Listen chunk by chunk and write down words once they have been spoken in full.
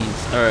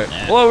All right.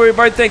 Hello,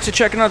 everybody. Thanks for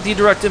checking out the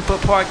Direct Input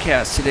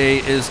Podcast. Today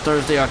is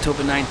Thursday,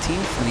 October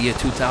 19th, in the year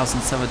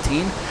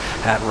 2017,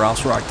 at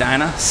Rouse Rock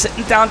Diner.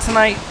 Sitting down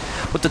tonight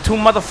with the two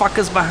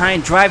motherfuckers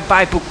behind Drive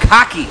By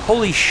Bukkake.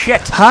 Holy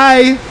shit.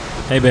 Hi.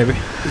 Hey, baby.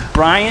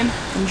 Brian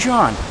and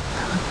John.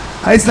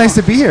 Hi, it's nice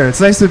to be here.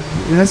 It's nice to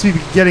be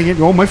getting in.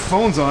 Oh, my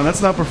phone's on.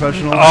 That's not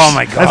professional. Oh,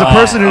 my God. As a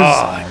person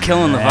who's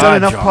killing the vibe, done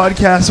enough John.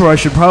 podcasts where I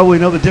should probably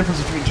know the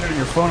difference between turning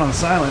your phone on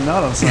silent and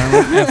not on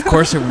silent. And of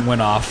course, it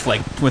went off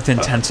like within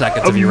 10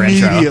 seconds of your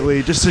intro.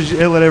 Immediately, just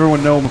to let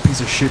everyone know I'm a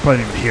piece of shit. Probably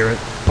didn't even hear it.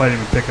 Probably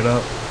didn't even pick it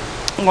up.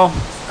 Well,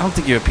 I don't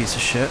think you're a piece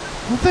of shit.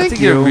 Well, I thank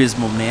think you. you're a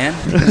reasonable man.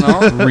 You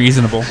know?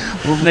 Reasonable.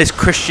 Nice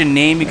Christian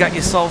name you got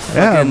yourself.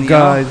 Yeah, fucking, I'm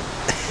God.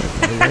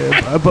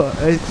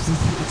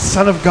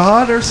 Son of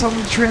God or some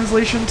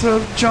translation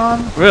to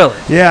John. Really?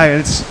 Yeah,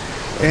 it's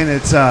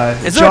Is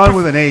there John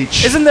with an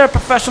H. Isn't there a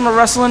professional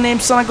wrestler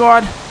named Son of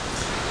God?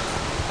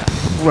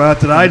 Well,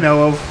 that I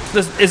know of.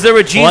 Is there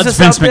a Jesus Well, that's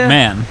Vince out there?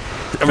 McMahon.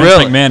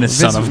 Really? Vince McMahon is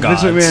son of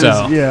God. Vince McMahon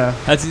So is, yeah.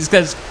 that's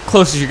as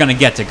close as you're going to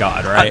get to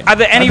God, right? Are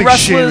there I any think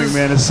Shane wrestlers?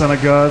 McMahon is son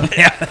of God.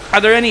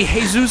 Are there any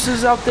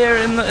Jesuses out there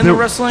in the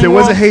wrestling There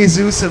was world? a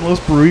Jesus and Los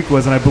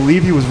Boricuas, and I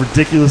believe he was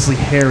ridiculously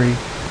hairy.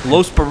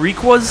 Los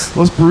Boricuas?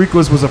 Los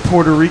Boricuas was a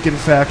Puerto Rican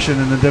faction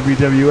in the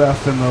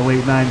WWF in the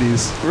late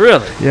 90s.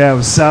 Really? Yeah, it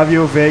was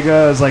Savio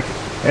Vega. It was like,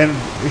 and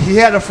he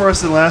had a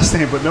first and last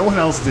name, but no one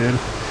else did.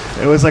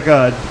 It was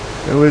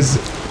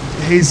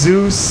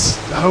Jesus,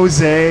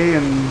 Jose,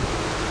 and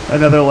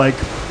another like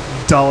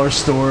dollar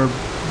store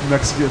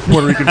Mexican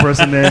Puerto Rican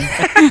person name.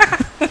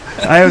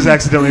 I was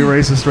accidentally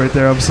racist right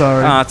there. I'm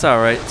sorry. It's all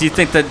right. Do you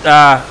think that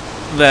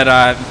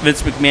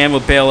Vince McMahon will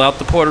bail out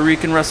the Puerto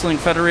Rican Wrestling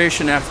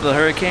Federation after the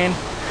hurricane?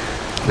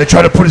 They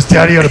tried to put his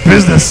daddy out of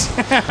business.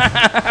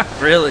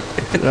 Really?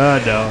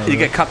 No. You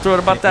get cutthroat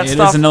about that It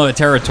stuff? is another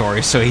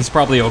territory, so he's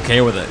probably okay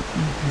with it.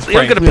 You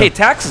don't got to pay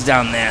taxes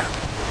down there.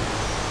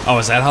 Oh,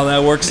 is that how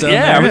that works down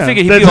Yeah, I there? would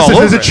figure he'd be all There's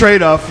over a it.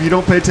 trade-off. You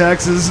don't pay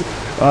taxes,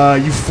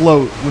 you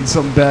float when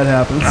something bad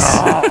happens.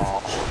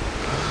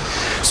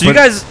 So you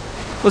guys,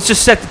 let's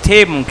just set the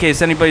table in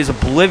case anybody's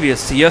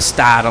oblivious to your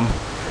stardom.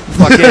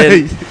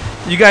 Fucking,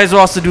 you guys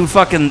also do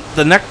fucking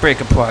the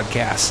Neckbreaker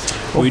podcast.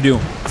 We do.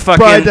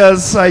 Brian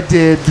does. I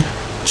did.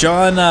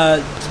 John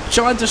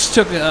just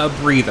took a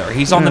breather.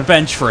 He's on the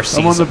bench for a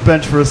season. I'm on the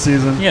bench for a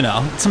season. You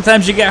know,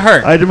 sometimes you get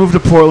hurt. I had to move to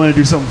Portland and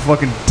do something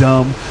fucking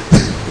dumb.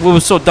 What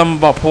was so dumb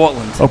about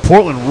Portland? Oh,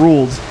 Portland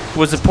ruled.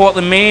 Was it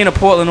Portland, Maine, or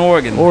Portland,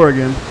 Oregon?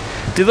 Oregon.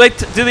 Do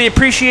they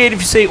appreciate if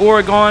you say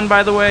Oregon?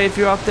 By the way, if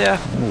you're out there.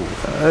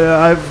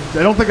 I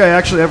don't think I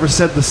actually ever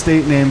said the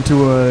state name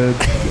to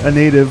a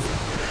native.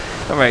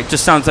 All right,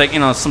 just sounds like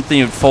something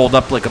you'd fold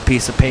up like a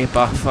piece of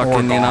paper.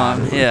 Fucking,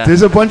 yeah.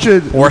 There's a bunch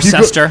of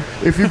Worcester.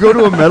 If you go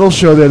to a metal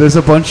show there's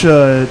a bunch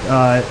of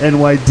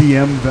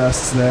NYDM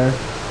vests there.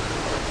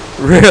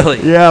 Really?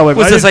 Yeah. Like,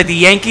 Was this like the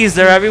Yankees?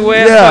 They're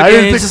everywhere. Yeah, Fucking,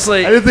 I it's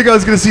didn't think I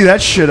was gonna see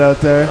that shit out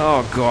there.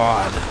 Oh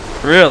God.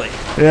 Really?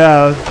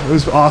 Yeah, it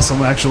was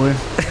awesome actually.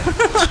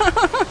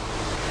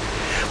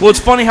 Well, it's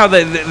funny how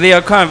they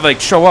are kind of like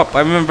show up.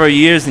 I remember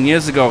years and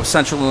years ago,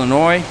 Central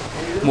Illinois,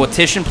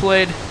 Mortician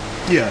played.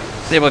 Yeah.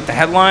 They were like the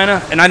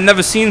headliner, and I've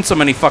never seen so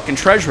many fucking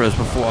treasurers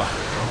before.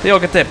 They all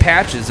get their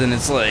patches, and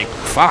it's like,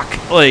 fuck,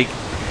 like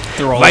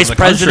They're all vice over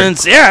the country.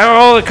 presidents, yeah,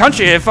 all over the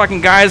country. They're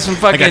fucking guys from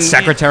They fucking got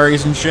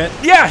secretaries and shit.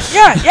 Yeah,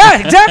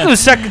 exactly.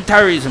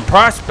 Secretaries and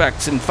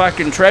prospects and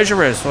fucking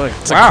treasurers. Like,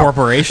 It's wow. a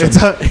corporation.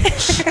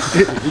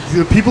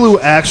 The people who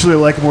actually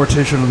like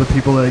Mortician are the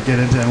people that get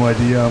into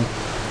NYDM.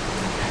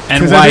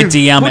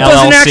 NYDM Who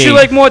doesn't actually LLC.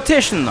 like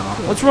Mortician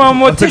though? What's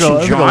wrong with I think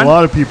Mortician, a John?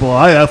 lot of people.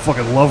 I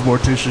fucking love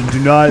Mortician.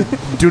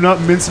 Do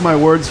not mince my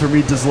words for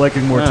me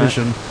disliking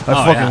Mortician. I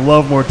Oh, fucking yeah.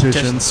 love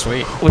Mortician. Just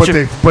sweet.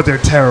 But they're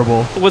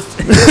terrible. What's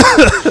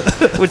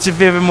your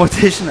favorite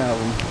Mortician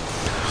album?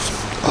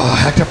 Oh,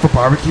 Hacked Up for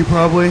Barbecue,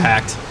 probably.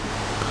 Hacked.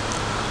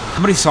 How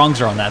many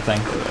songs are on that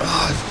thing?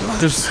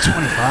 There's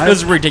 25.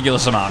 There's a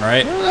ridiculous amount,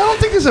 right? I don't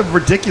think there's a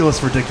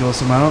ridiculous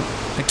amount.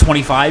 Like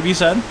 25, you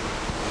said?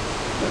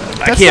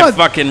 I can't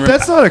fucking.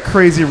 That's not a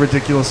crazy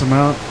ridiculous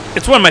amount.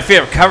 It's one of my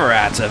favorite cover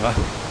ads ever.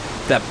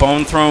 That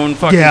Bone Throne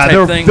fucking Yeah,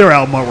 type thing. their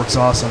album artwork's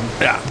awesome.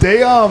 Yeah.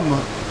 They are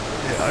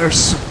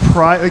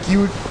surprised.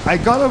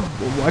 Like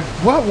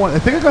I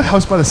think I got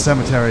House by the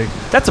Cemetery.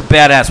 That's a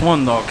badass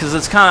one though, because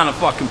it's kind of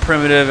fucking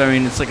primitive. I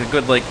mean, it's like a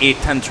good like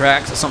 8-10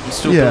 tracks or something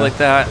stupid like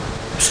that.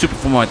 Stupid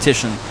for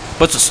Mortician,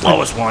 but it's the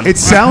slowest one. It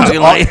sounds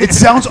Like- it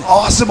sounds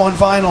awesome on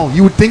vinyl.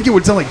 You would think it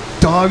would sound like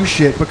dog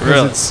shit because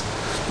Really? it's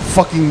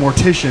fucking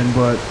Mortician,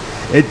 but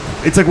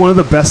it's like one of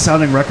the best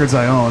sounding records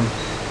I own.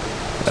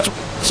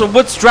 So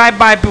what's Drive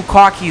By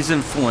Bukkake's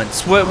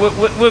influence?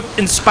 What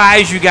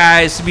inspires you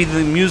guys to be the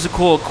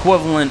musical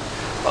equivalent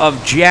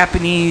of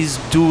Japanese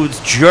dudes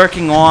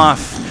jerking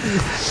off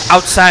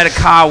outside a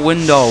car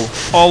window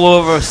all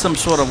over some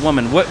sort of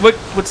woman?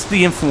 What's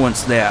the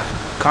influence there?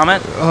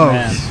 Comment? Oh,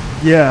 Man.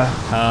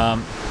 yeah.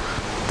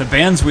 The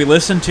bands we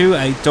listen to,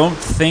 I don't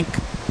think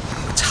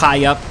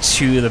tie up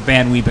to the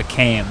band we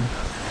became.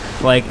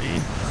 Like,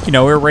 you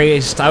know, I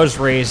was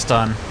raised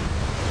on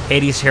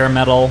 '80s hair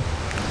metal,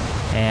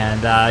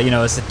 and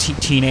as a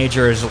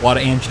teenager, there's a lot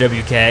of Andrew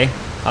WK,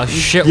 a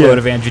shitload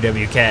of Andrew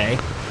WK,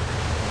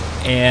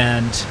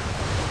 and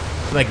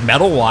like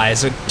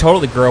metal-wise, I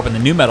totally grew up in the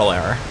new metal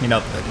era.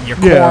 Your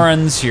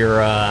Korns, your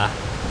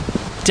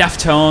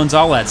Deftones,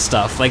 all that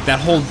stuff. Like that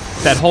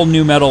whole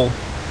new metal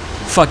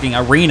fucking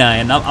arena,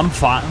 and I'm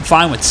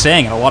fine with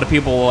saying it. A lot of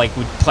people like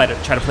would try to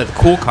play the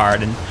cool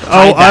card and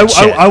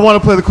I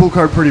want to play the cool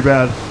card pretty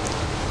bad.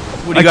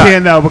 What do I you got?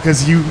 can now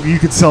because you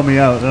could sell me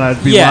out and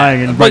I'd be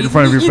lying and right in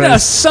front of your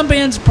face. Some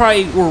bands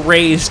probably were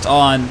raised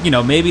on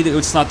maybe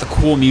it's not the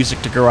cool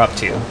music to grow up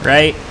to,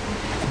 right?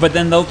 But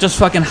then they'll just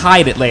fucking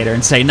hide it later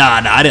and say,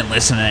 nah, I didn't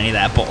listen to any of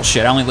that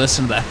bullshit. I only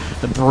listened to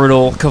the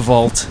brutal,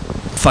 Cavalt,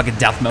 fucking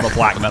death metal,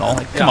 black metal.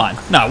 Like, come on.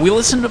 No, I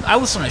listen to a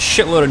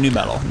shitload of new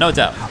metal, no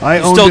doubt.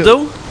 You still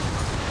do?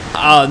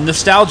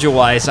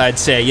 Nostalgia-wise, I'd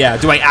say, yeah.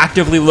 Do I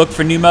actively look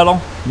for new metal?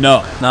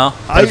 No.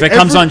 But if it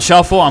comes on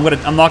shuffle, I'm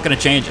not gonna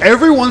change it.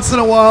 Every once in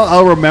a while,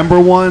 I'll remember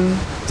one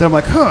that I'm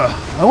like,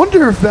 I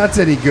wonder if that's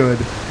any good.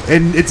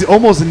 And it's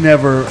almost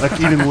never like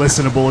even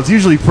listenable. It's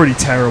usually pretty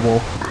terrible.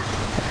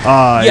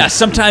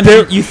 Sometimes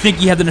you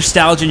think you have the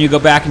nostalgia and you go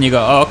back and you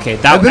go, oh, okay,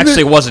 that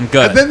actually wasn't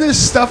good. And then there's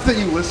stuff that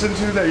you listen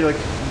to that you're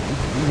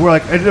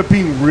like, ended up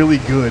being really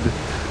good.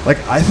 Like,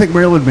 I think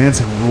Marilyn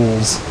Manson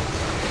rules.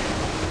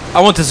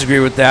 I won't disagree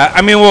with that.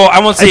 I mean, well, I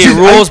won't say it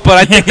rules, but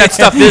I think that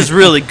stuff is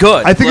really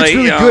good. I think it's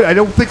really good. I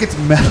don't think it's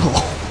metal.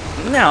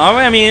 No,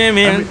 I mean,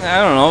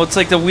 I don't know. It's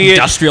like the weird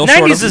industrial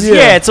 90s sort of.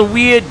 It's a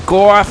weird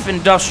goth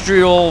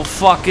industrial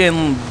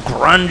fucking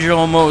grunge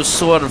almost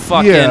sort of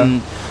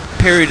fucking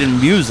period in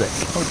music.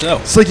 Oh,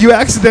 dope. It's like you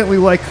accidentally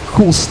like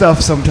cool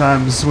stuff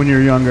sometimes when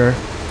you're younger,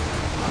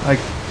 like,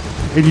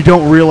 and you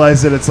don't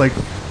realize that it's like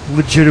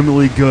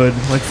legitimately good.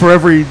 Like for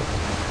every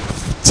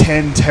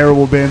 10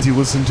 terrible bands you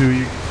listen to,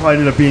 you probably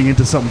ended up being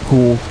into something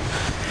cool.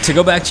 To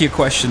go back to your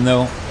question,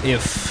 though,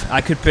 if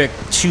I could pick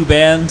two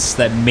bands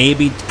that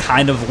maybe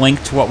kind of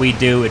link to what we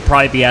do, it'd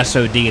probably be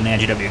SOD and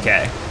Andrew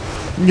WK.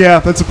 Yeah,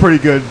 that's a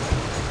pretty good.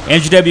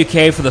 Andrew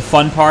WK for the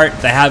fun part,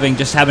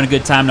 just having a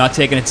good time, not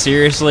taking it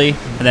seriously,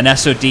 and then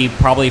SOD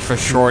probably for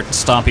short,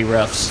 stompy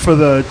riffs. For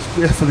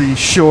the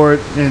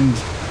short and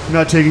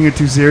not taking it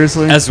too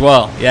seriously. As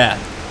well, yeah,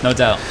 no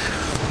doubt.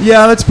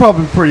 Yeah, that's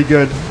probably pretty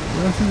good.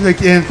 I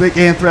think like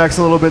Anthrax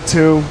a little bit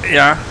too.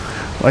 Yeah.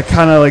 Like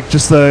kind of like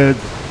just they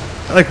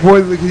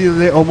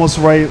almost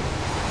write,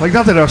 like,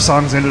 not that our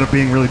songs ended up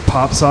being really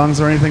pop songs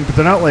or anything, but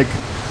they're not like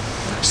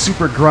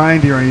super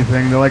grindy or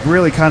anything. They're like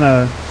really kind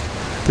of,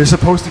 they're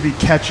supposed to be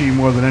catchy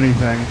more than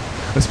anything,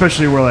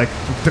 especially where like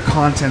the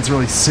content's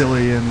really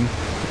silly and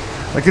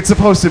like it's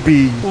supposed to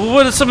be. Well,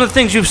 what are some of the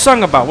things you've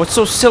sung about? What's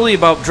so silly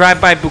about Drive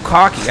By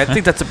Bukkake? I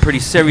think that's a pretty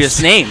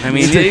serious name. I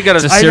mean, you got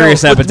a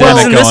serious epidemic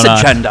what's in this going on.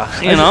 agenda,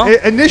 you know?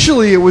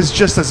 Initially, it was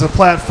just as a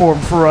platform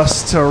for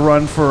us to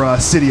run for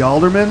city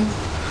alderman.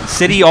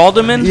 City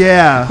alderman?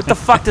 Yeah. What the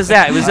fuck does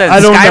that? Was that I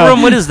don't Skyrim?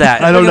 know. What is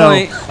that? I don't know.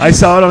 I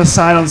saw it on a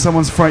sign on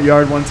someone's front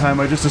yard one time.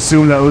 I just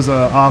assumed that was an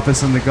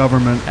office in the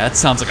government. That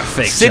sounds like a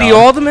fake City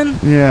job. alderman?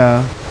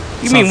 Yeah.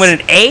 You mean with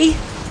an A?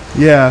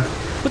 Yeah.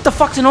 What the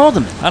fuck's an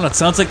alderman? I don't know. It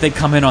sounds like they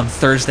come in on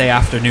Thursday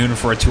afternoon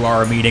for a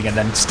 2-hour meeting and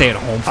then stay at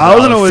home for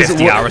Alderman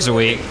 50 hours a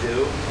week.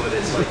 But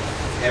it's like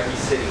every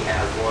city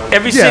has one.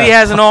 Every city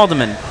has an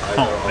alderman.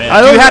 Oh, man.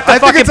 I have to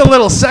think it's a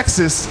little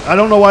sexist. I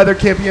don't know why there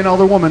can't be an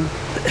older woman.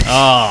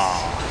 Oh.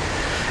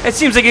 It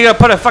seems like you gotta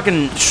put a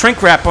fucking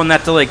shrink wrap on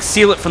that to like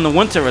seal it from the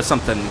winter or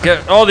something.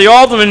 The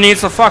alderman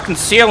needs a fucking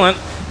sealant.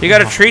 You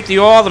gotta treat the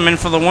alderman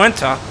for the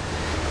winter.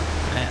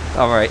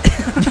 All right.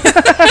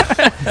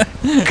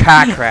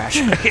 Car crash.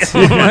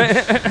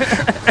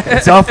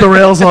 It's off the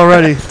rails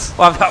already.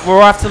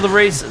 We're off to the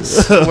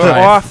races. We're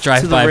off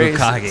Drive to by the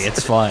races. Bukkake.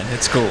 It's fun.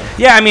 It's cool.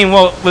 Yeah, I mean,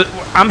 well,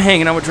 I'm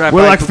hanging out with Drive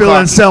We're by like Phil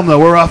Bukkake. Anselmo.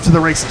 We're off to the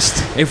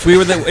racist.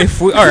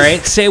 All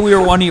right, say we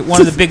were one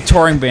of the big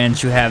touring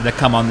bands you have that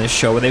come on this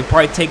show, where they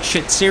probably take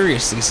shit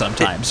seriously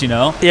sometimes, you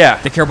know? Yeah.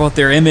 They care about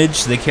their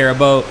image. They care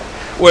about.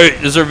 Wait,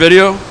 is there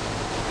video?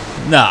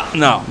 No,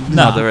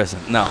 there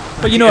isn't. No.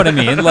 But you know what I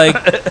mean? Like,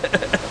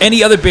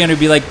 any other band would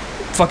be like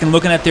fucking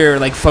looking at their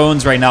like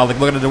phones right now, like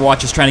looking at their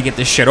watches, trying to get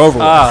this shit over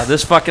with.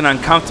 This fucking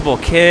uncomfortable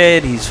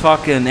kid. He's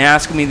fucking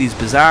asking me these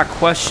bizarre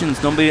questions.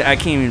 I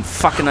can't even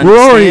fucking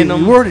understand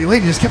them. We're already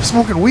late. He just kept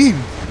smoking weed.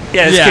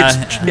 Yeah, this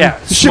Yeah.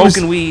 kid's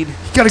smoking weed.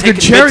 He got a good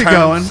taking cherry midterms.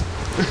 going.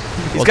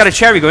 He's got a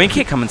cherry going. He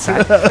can't come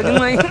inside.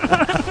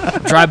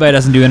 Drive-by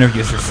doesn't do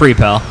interviews for free,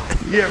 pal.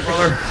 Yeah,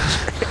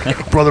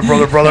 brother.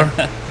 brother.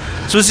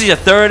 So this is your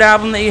third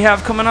album that you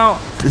have coming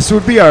out? This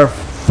would be our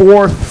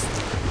fourth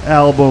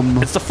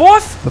album. It's the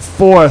fourth? The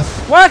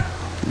fourth. What?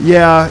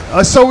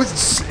 Yeah. So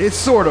it's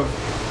sort of.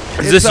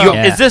 Is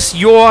this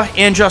your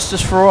And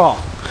Justice for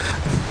All?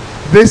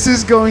 This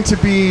is going to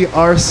be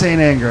our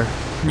Saint Anger.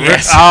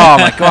 Yes. Oh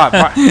my God,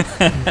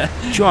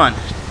 John.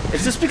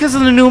 Is this because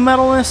of the new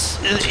metalness?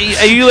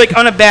 Are you like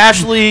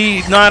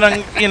unabashedly not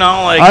like?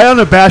 I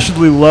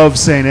unabashedly love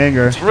Saint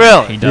Anger.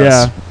 Really? He does.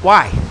 Yeah.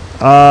 Why?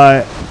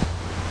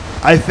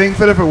 I think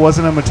that if it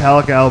wasn't a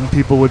Metallica album,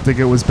 people would think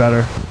it was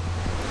better.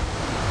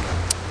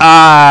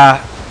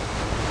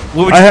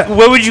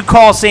 What would you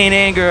call Saint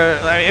Anger?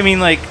 I mean,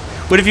 like,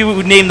 what if you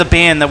would name the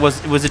band that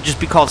was it just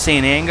be called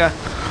Saint Anger?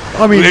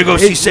 I mean, We're gonna go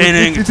see Saint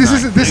Anger.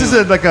 This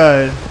isn't like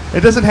a.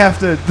 It doesn't have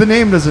to. The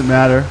name doesn't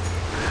matter.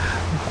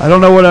 I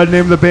don't know what I'd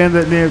name the band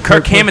that named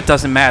Kirk Hammett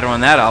doesn't matter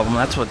on that album.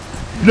 That's what.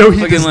 No,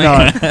 he does fucking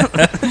not.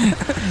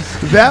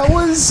 That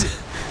was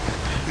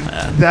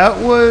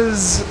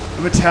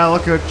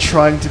Metallica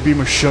trying to be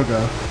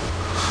Meshuggah.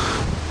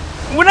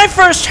 When I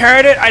first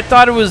heard it, I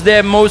thought it was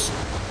their most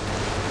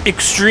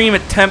extreme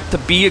attempt to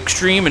be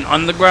extreme and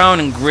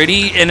underground and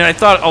gritty, and I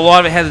thought a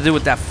lot of it had to do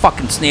with that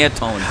fucking snare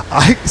tone.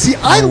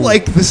 I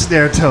like the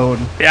snare tone.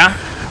 Yeah?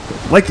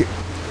 Like,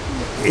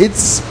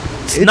 it's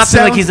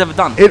nothing like he's ever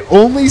done. It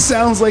only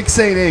sounds like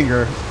Saint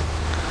Anger.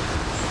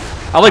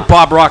 I like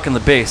Bob Rock in the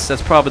bass.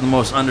 That's probably the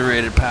most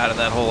underrated part of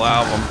that whole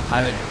album.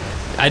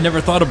 I never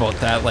thought about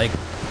that. Like,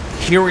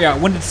 here we are.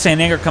 When did Saint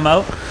Anger come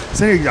out?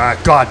 Saint Anger,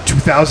 God,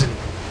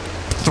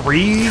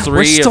 2003?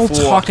 We're still 4.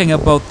 talking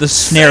about the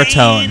snare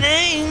tone. Saint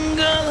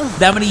Anger.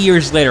 That many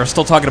years later, we're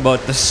still talking about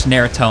the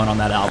snare tone on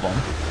that album.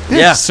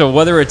 Yeah. So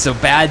whether it's a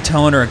bad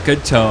tone or a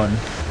good tone,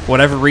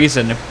 whatever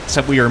reason,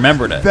 except we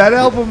remembered it. That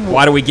album...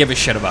 Why do we give a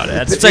shit about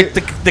it? It's like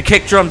the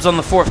kick drums on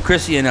the fourth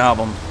Christian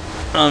album.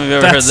 I don't know if you've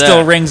ever That heard still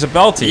that. rings a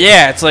bell to you.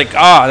 Yeah, it's like,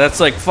 that's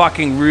like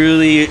fucking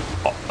really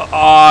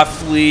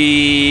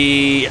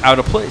awfully out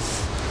of place.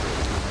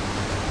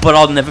 But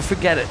I'll never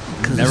forget it.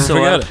 Never it's so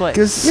forget out of it. place.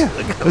 Because,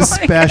 yeah, it's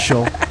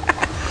special.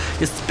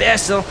 It's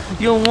special.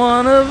 You're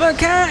one of a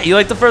kind. You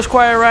like the first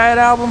Quiet Riot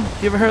album?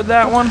 You ever heard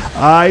that one?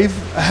 I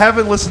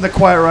haven't listened to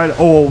Quiet Riot.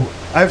 Oh,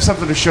 I have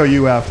something to show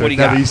you after. What do you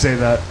now got? that you say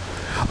that.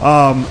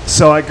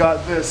 So I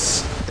got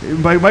this.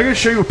 Am I going to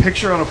show you a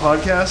picture on a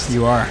podcast?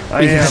 You are.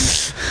 I am.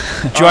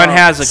 John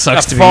has a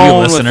Sucks to be phone you,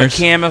 with a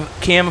listeners.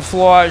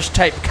 camouflage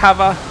type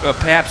cover, or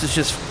perhaps it's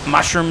just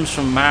mushrooms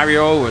from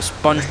Mario or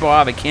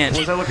SpongeBob. I can't What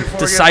was I looking for again?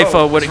 decipher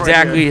Oh, what it's right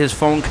exactly here. his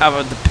phone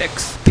cover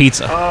depicts.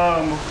 Pizza.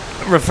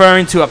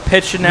 Referring to a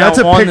picture now That's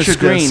a on picture the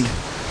screen.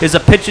 disc. Is a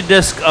picture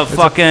disc of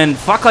fucking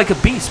Fuck Like a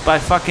Beast by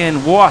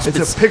fucking Wasp.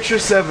 It's a picture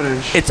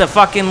 7-inch. It's a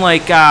fucking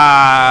like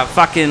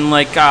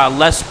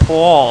Les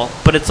Paul,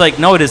 but it's like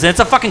no, it isn't. It's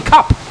a fucking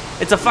cup.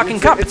 It's a fucking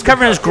cup. It's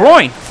covering his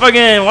groin.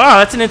 Fucking wow,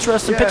 that's an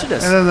interesting picture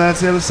disc. And then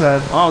that's the other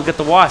side. Oh, get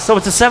the Wasp. So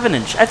it's a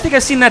 7-inch. I think I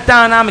seen that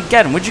down in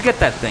Armageddon. Where'd you get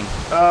that thing?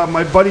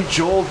 My buddy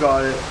Joel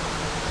got it.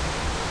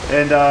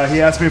 And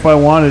he asked me if I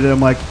wanted it. I'm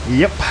like,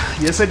 yep,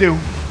 yes I do.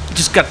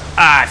 Just got.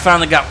 I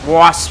finally got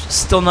Wasp.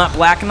 Still not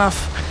black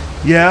enough.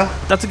 Yeah.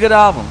 That's a good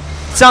album.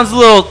 Sounds a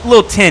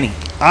little tinny.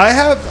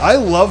 I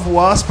love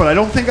Wasp, but I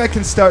don't think I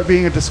can start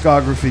being a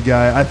discography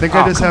guy. I think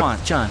I just come have.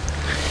 on, John.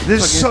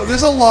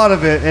 There's a lot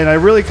of it, and I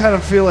really kind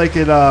of feel like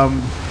it wears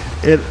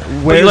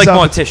But you like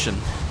out. Mortician.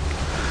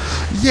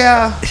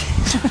 Yeah.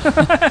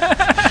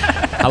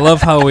 I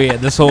love how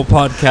this whole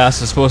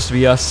podcast is supposed to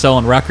be us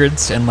selling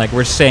records, and like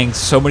we're saying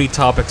so many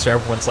topics where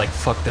everyone's like,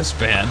 fuck this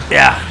band.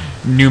 Yeah.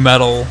 New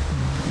metal,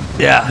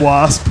 Yeah.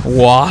 Wasp.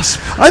 Wasp.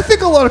 I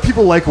think a lot of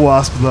people like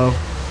Wasp, though.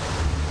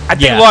 I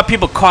think Yeah. a lot of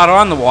people caught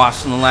on the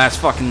Wasp in the last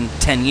fucking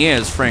 10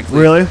 years, frankly.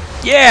 Really?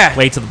 Yeah.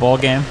 Late to the ball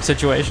game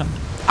situation.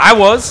 I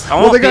was.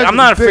 I'm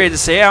not they- afraid to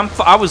say it.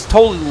 I was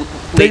totally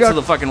late to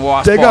the fucking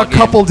Wasp. They ball got game.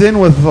 coupled in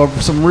with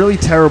some really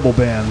terrible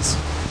bands.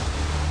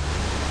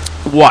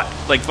 What?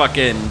 Like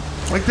fucking.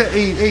 Like the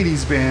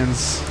 80s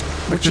bands.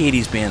 Which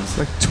 80s bands?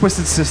 Like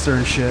Twisted Sister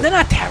and shit. They're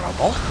not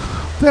terrible.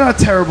 They're not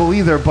terrible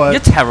either, but... You're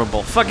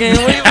terrible. Fucking.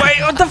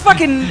 wait, what the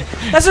fucking.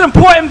 That's an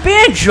important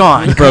band,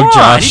 John. You Come broke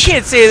on. Josh. You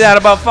can't say that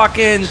about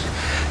fucking.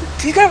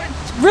 You got.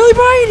 Really,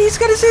 Brian? He's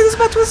got to say this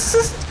about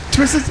Twisted Sister?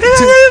 Twisted,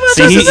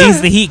 See,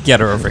 he's the heat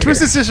getter over here.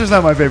 Twisted Sister's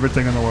not my favorite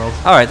thing in the world.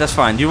 All right, that's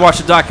fine. You watch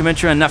the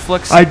documentary on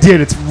Netflix? I did.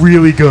 It's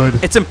really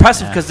good. It's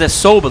impressive because they're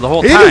sober the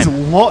whole It time. is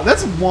long.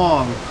 That's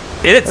long.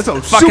 It's That's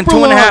a fucking super 2.5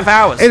 long-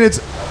 hours. And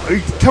it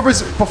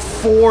covers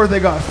before they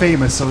got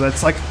famous, so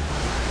that's like...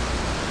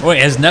 Wait,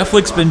 has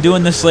Netflix been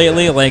doing this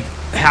lately? Like,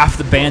 half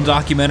the band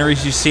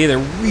documentaries you see, they're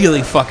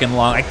really fucking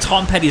long. Like,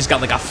 Tom Petty's got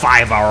like a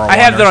 5-hour one. I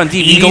have that or on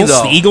DVD, Eagles,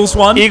 though. The Eagles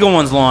one? Eagle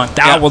one's long.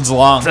 That one's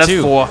long, That's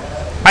too. 4.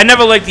 I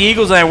never liked the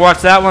Eagles, and I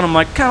watched that one. I'm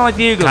like, kind of like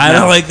the Eagles. Kind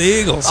now. of like the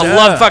Eagles. I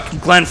love fucking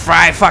Glenn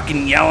Fry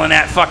fucking yelling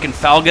at fucking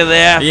Felga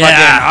there.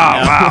 Yeah.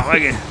 Fucking, wow.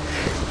 Fucking,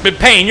 been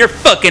paying your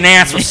fucking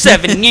ass for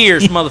 7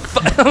 years,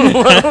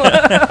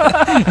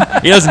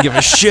 motherfucker. He doesn't give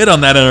a shit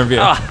on that interview.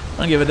 Ah. I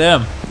don't give a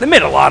damn. They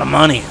made a lot of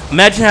money.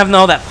 Imagine having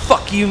all that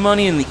fuck you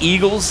money in the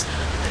Eagles.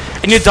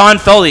 And you're Don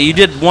Felder. You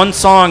did one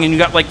song, and you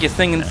got like your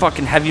thing in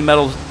fucking heavy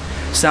metal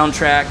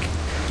soundtrack.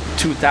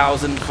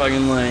 2000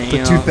 fucking like, The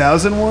you know.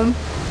 2000 one?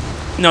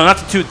 No, not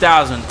the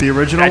 2000. The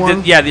original I did-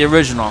 one? Yeah, the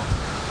original.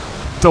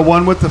 The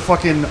one with the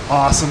fucking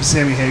awesome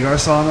Sammy Hagar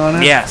song on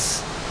it?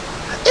 Yes.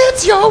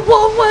 It's your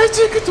one-way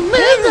ticket to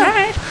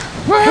midnight.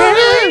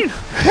 Running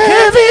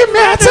heavy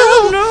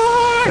metal.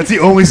 That's the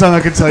only song I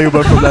can tell you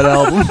about from that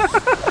album.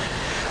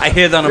 I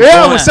hear that on Yeah,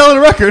 Boneyard. we're selling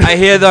a record. I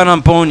hear that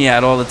on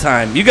Boneyard all the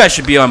time. You guys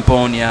should be on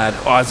Boneyard,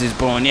 Ozzy's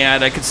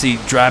Boneyard. I could see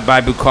Drive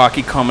By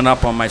Bukkake coming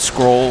up on my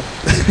scroll.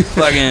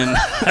 Fucking.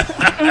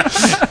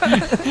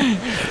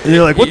 And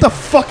you're like, what the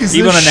fuck is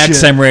You this go on shit?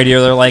 XM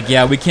radio, they're like,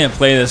 yeah, we can't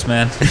play this,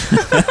 man.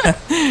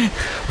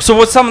 So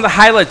what's some of the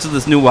highlights of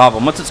this new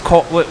album? What's it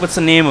called? What's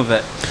the name of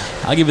it?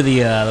 I'll give you the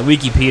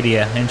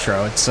Wikipedia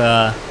intro. It's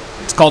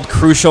called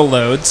Crucial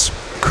Loads.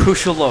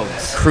 Crucial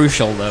Loads.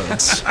 Crucial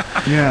Loads.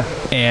 Yeah,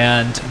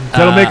 And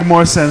that'll make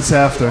more sense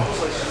after.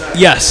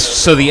 yes,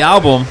 so the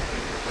album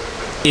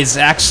is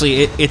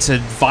actually it's a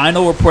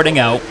vinyl we're putting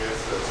out,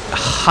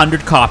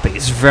 100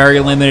 copies, very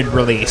limited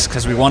release,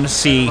 because we want to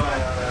see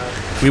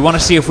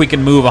if we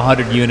can move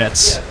 100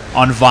 units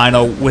on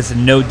vinyl with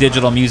no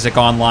digital music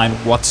online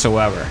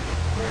whatsoever.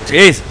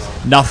 Jesus.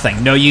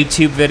 Nothing. No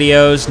YouTube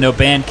videos, no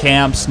band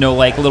camps, no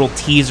like little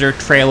teaser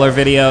trailer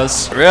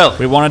videos. Really?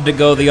 We wanted to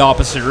go the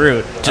opposite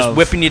route. Just of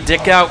whipping your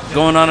dick out,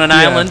 going on an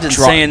island, and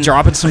saying,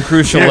 dropping some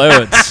crucial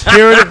loads.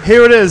 Here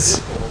it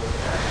is.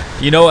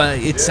 You know, I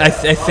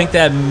think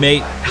that may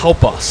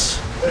help us.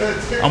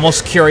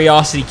 Almost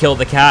curiosity killed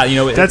the cat. You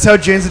know, That's how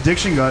Jane's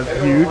Addiction got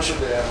huge.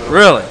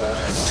 really?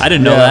 I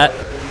didn't know Yeah.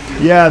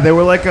 that. Yeah, they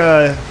were like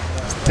they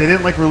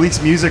didn't like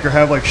release music or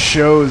have like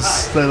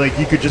shows that like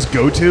you could just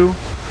go to.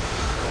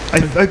 I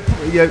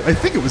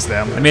think it was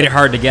them. I made it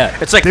hard to get.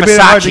 It's like They made it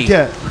hard to Versace.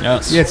 get.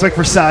 Yes. Yeah, it's like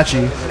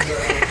Versace.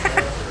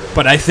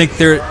 But I think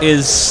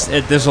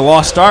there's a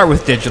lost art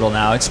with digital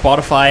now. It's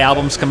Spotify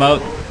albums come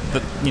out,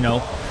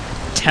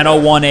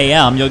 10:01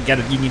 a.m. You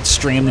can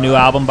stream the new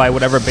album by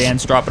whatever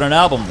band's dropping an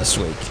album this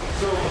week.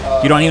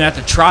 You don't even have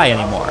to try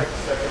anymore.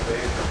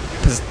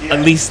 Because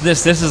at least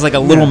this is like a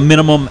little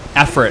minimum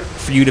effort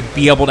for you to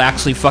be able to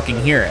actually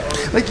fucking hear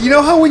it. Like, you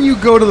know how when you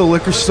go to the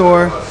liquor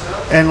store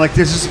and like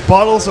there's just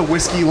bottles of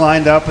whiskey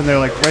lined up and they're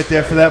like right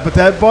there for that, but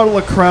that bottle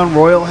of Crown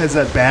Royal has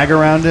that bag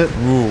around it,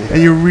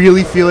 and you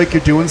really feel like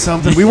you're doing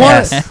something.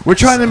 We're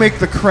trying to make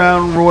the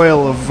Crown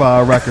Royal of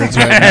records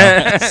right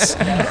now.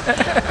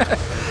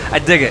 I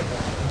dig it.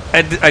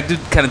 I do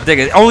kind of dig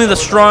it. Only the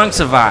strong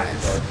survive.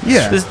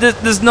 Yeah.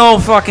 There's no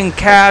fucking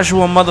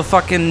casual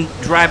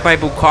motherfucking drive-by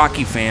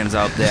Bukkake fans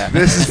out there.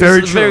 This is very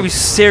a true. very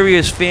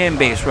serious fan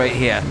base right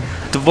here.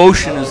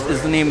 Devotion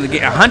is the name of the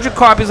game. 100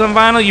 copies on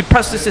vinyl. You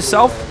press this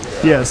yourself?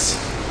 Yes.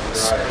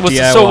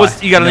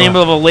 DIY. You got a name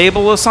No. of a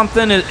label or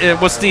something?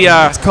 What's the?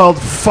 It's called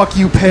Fuck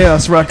You Pay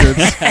Us Records.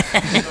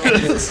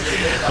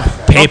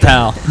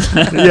 PayPal.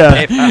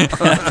 Yeah.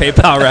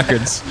 PayPal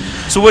Records.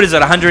 So what is it?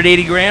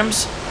 180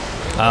 grams?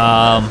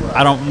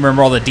 I don't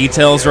remember all the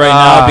details right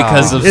now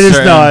because of It is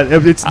certain-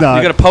 not. It's not.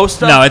 You got a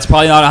poster? No, it's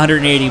probably not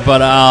 180,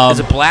 but Is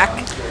it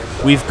black?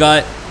 we've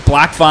got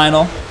black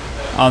vinyl.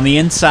 On the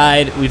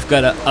inside, we've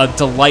got a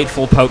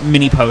delightful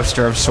mini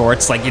poster of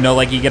sorts. Like,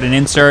 like you get an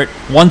insert.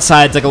 One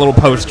side's like a little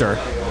poster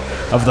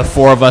of the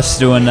four of us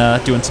doing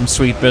some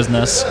sweet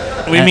business.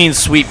 We mean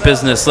sweet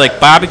business, like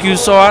barbecue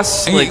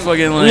sauce, like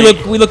fucking.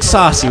 Like, we look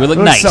saucy. We look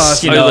Look nice.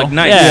 saucy. You Oh, you know? look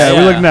nice. Yeah,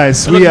 we look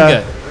nice. We're We, looking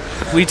uh,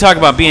 good. we talk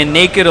about being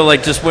naked or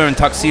like just wearing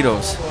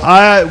tuxedos. We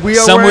are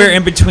Somewhere wearing,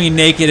 in between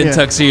naked and Yeah.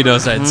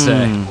 tuxedos, I'd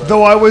say.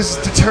 Though I was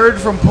deterred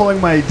from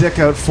pulling my dick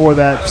out for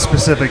that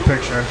specific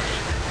picture.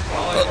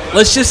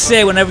 Let's just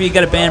say whenever you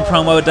get a band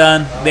promo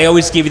done, they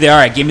always give you all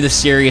right, give me the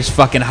serious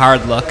fucking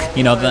hard look.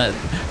 The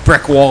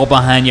brick wall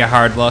behind your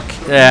hard look.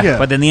 Yeah.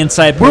 But then the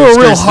inside We're a poster's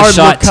real the hard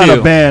shot look kind too.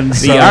 of band. The,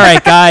 So. all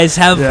right, guys,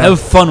 have Yeah.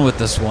 fun with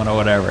this one or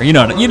whatever. You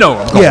know where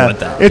I'm going with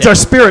that. It's our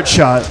spirit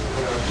shot.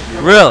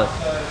 Really?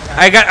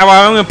 I'm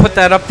gonna put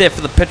that up there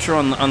for the picture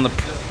on the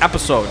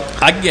episode.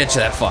 I can get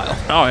you that file.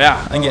 Oh yeah,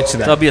 I can get you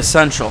that'll that. be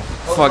essential.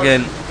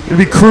 Fucking It'd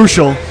be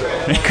crucial.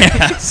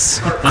 Yes.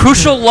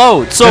 Crucial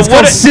Load. So It's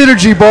called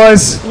synergy,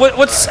 boys.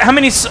 what's how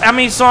many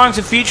songs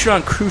are featured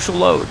on Crucial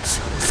Loads?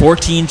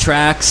 14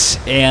 tracks,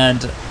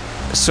 and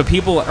so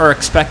people are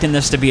expecting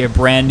this to be a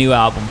brand new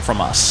album from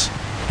us,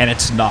 and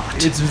it's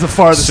not. It's the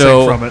farthest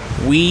So thing from it.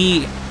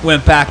 we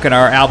went back in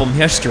our album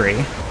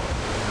history,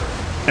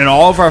 and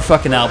all of our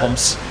fucking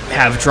albums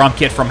have Drum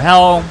Kit from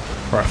Hell,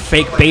 or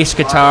fake bass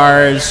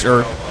guitars,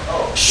 or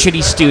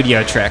shitty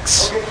studio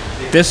tricks.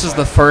 This is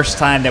the first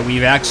time that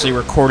we've actually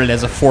recorded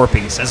as a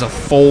four-piece, as a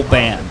full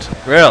band.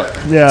 Really?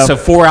 Yeah. So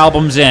 4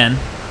 albums in,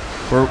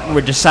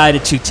 we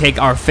decided to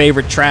take our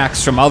favorite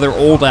tracks from other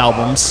old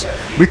albums,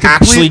 We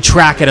actually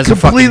track it as a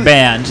fucking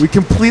band, We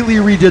completely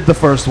redid the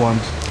first one.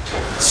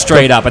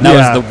 straight up, and that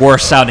Yeah. was the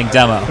worst sounding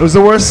demo. It was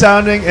the worst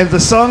sounding, and the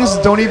songs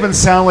don't even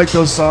sound like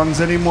those songs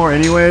anymore,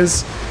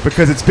 anyways,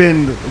 because it's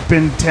been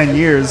 10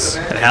 years,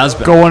 It has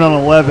been going on a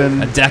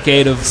 11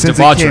 decade of since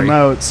debauchery. it came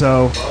out.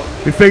 So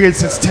we figured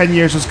since 10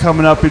 years was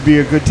coming up, it'd be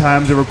a good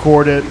time to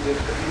record it.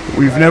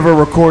 We've never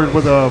recorded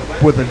with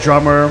a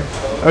drummer.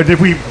 Or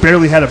we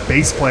barely had a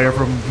bass player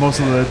for most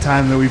of the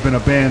time that we've been a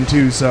band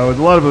too. So a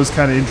lot of it was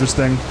kind of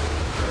interesting.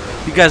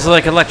 You guys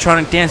like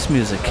electronic dance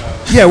music?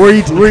 Yeah, we're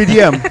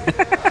EDM.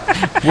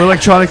 We're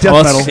electronic death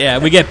Well, metal. yeah,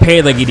 we get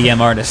paid like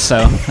EDM artists,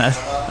 so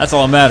that's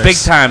all that matters. Big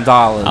time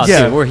dollars. Oh,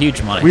 Yeah. dude, we're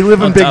huge money. We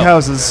live in No big doubt.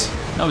 houses.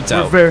 No We're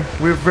doubt. very,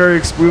 we have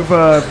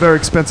very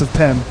expensive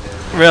pen.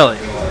 Really?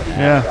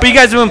 Yeah. But you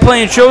guys have been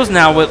playing shows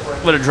now with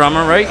a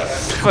drummer, right?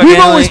 We've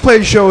always like-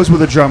 played shows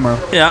with a drummer.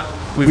 Yeah.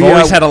 We've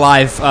always had a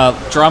live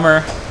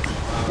drummer.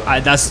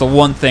 That's the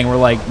one thing we're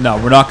like, no,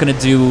 we're not going to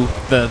do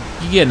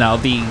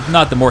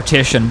not the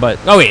Mortician,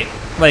 but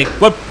like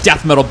what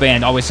death metal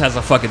band always has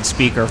a fucking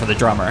speaker for the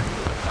drummer?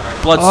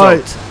 Blood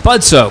soaked.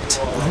 Blood soaked.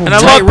 And I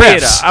love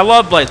Beta. I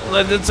love Blade.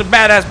 It's a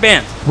badass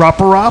band.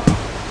 Rop-a-Rop?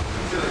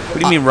 What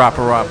do you mean, Rop?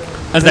 Are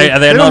they They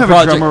don't another have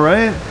project? a drummer,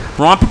 right?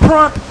 Romp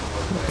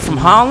from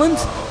Holland?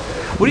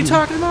 What are you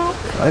talking about?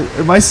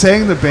 Am I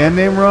saying the band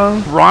name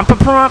wrong? Romp?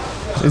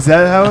 Is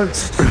that how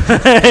it's...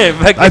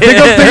 I I think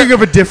I'm thinking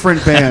of a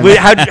different band. Wait,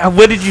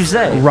 what did you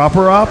say?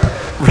 Rop-a-Rop?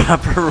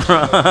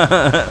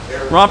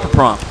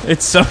 Romp.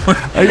 It's so. What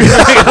are we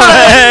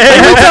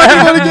talking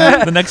about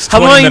again? The next How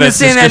 20 long have you been minutes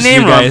saying is that just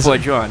name you wrong guys. for,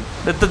 John?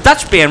 The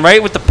Dutch band,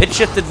 right? With the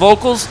pitch-shifted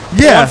vocals?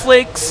 Yeah.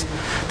 Cornflakes?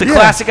 The Yeah.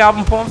 classic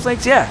album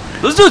Cornflakes? Yeah.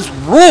 Those dudes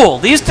rule.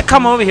 They used to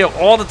come over here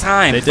all the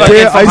time. They did. Fucking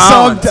Yeah, from I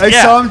Holland.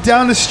 saw him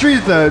down the street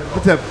at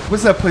the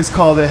what's that place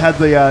called? That had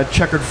the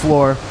checkered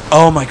floor.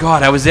 Oh my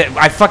god, I was it.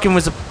 I fucking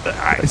was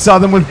I saw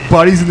them with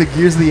buddies in the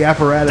Gears of the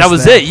Apparatus. that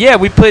was there. it. Yeah,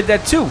 we played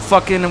that too.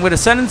 Fucking with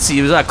Ascendancy.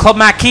 It was Club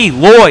Marquee.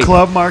 Lloyd.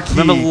 Club Marquee.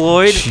 Remember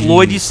Lloyd? Jeez.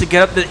 Lloyd used to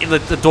get up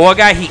the door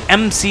guy. He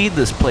emceed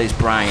this place,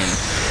 Brian.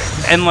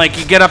 And like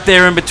you get up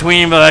there in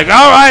between, be like,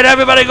 all right,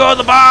 everybody go to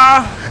the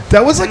bar.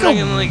 That was like a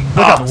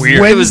oh,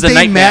 weird. It was the Wednesday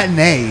nightmare.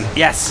 matinee.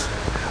 Yes.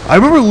 I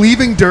remember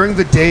leaving during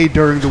the day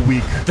during the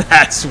week.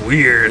 That's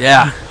weird.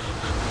 Yeah.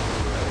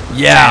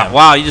 Yeah. Damn.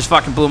 Wow, you just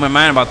fucking blew my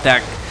mind about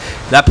that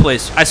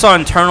place. I saw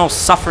Internal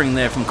Suffering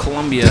there from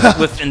Columbia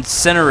with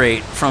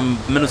Incinerate from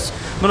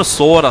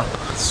Minnesota.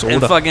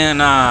 And fucking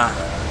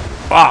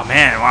oh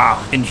man,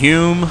 wow.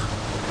 Inhume.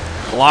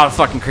 A lot of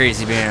fucking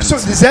crazy bands. So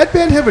does that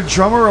band have a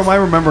drummer, or am I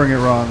remembering it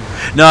wrong?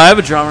 No, I have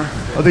a drummer.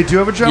 Oh, they do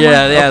have a drummer.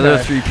 Yeah, they're a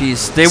Okay.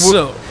 three-piece. They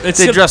So, it's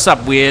they gonna- dress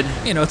up weird.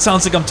 You know, it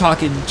sounds like I'm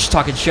talking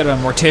shit on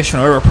Mortician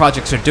or whatever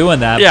projects are doing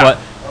that, Yeah. but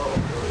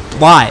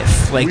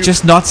live, like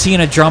just not seeing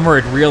a drummer,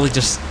 it really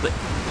just.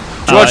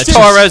 George it's just-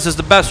 Torres is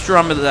the best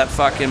drummer that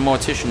fucking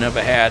Mortician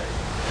ever had.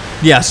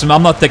 Yes,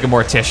 I'm not thinking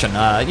Mortician.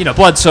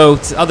 Blood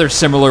Soaked, other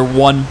similar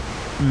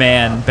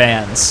one-man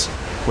bands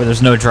where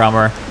there's no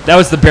drummer. That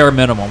was the bare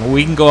minimum.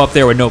 We can go up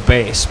there with no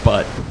bass,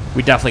 but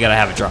we definitely got to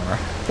have a drummer.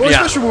 Well,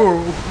 Yeah. especially where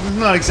it's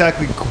not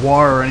exactly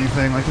guar or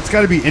anything. Like, it's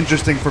got to be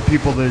interesting for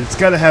people. It's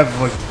got to have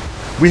like,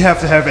 we have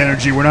to have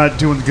energy. We're not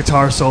doing the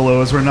guitar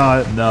solos. We're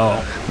not.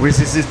 No.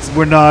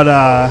 We're not.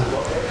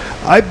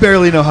 I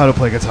barely know how to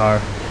play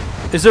guitar.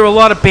 Is there a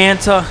lot of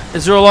banter?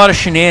 Is there a lot of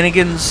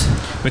shenanigans?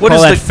 We What call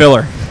is that the-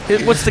 filler.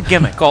 What's the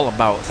gimmick all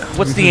about?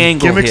 What's the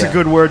angle Gimmick's here? a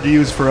good word to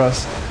use for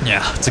us.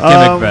 Yeah, it's a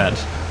gimmick band.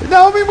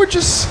 No, I mean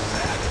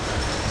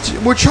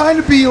we're trying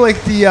to be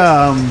like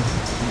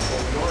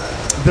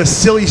the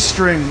silly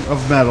string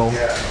of metal.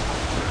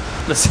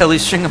 The silly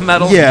string of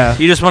metal? Yeah.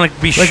 You just want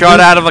to be Like shot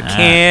the- out of a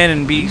can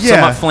and be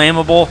Yeah. somewhat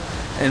flammable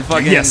and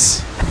fucking.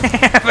 Yes.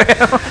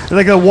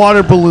 Like a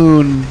water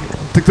balloon,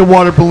 like the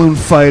water balloon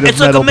fight of It's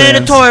like metal a bands.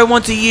 mandatory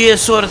once a year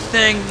sort of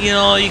thing. You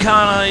know, you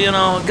kind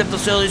of, get the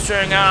silly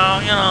string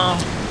out,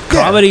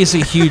 Comedy is a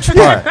huge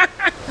part.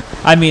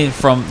 I mean,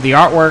 from the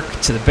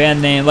artwork to the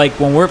band name. Like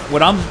when we're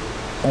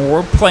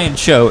playing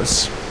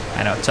shows,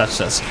 I know, touch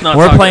this. No, When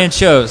we're it's all playing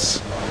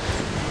shows,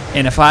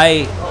 and if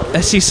I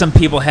see some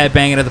people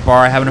headbanging at the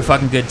bar, having a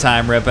fucking good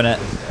time, ripping it.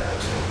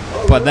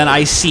 But then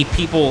I see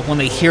people when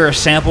they hear a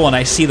sample and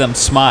I see them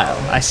smile,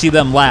 I see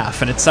them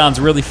laugh, and it sounds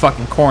really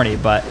fucking corny,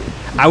 but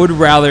I would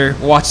rather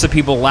watch the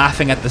people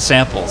laughing at the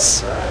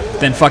samples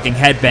than fucking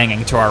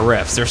headbanging to our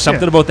riffs. There's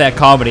something Yeah. about that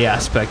comedy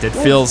aspect. It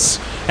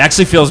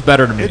actually feels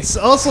better to me. It's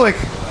also like,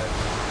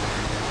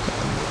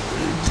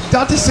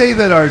 not to say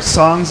that our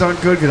songs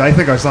aren't good, because I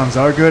think our songs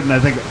are good, and I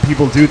think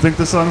people do think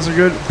the songs are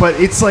good, but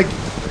it's like,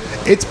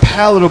 it's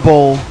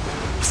palatable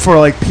for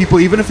like people,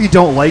 even if you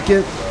don't like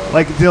it,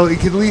 like you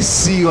can at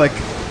least see like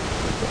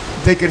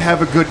they could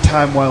have a good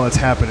time while it's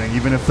happening,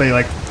 even if they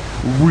like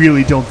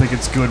really don't think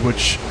it's good,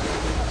 which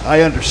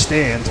I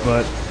understand,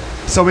 but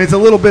so I mean, it's a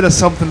little bit of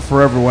something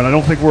for everyone. I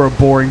don't think we're a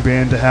boring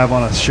band to have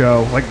on a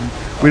show. Like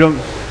we don't,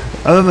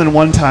 other than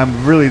one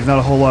time, really not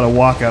a whole lot of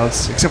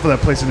walkouts, except for that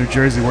place in New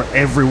Jersey where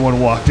everyone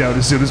walked out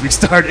as soon as we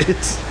started.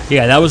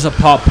 Yeah, that was a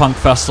pop punk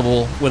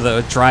festival with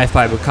a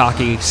drive-by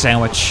bukkake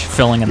sandwich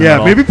filling in the Yeah,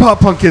 middle. maybe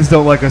pop punk kids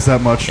don't like us that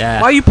much. Yeah.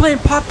 Why are you playing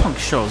pop punk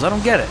shows? I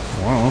don't get it.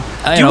 Well,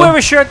 Do you wear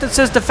a shirt that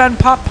says "Defend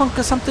Pop Punk"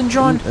 or something,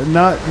 John?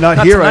 not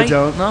Not here. tonight? I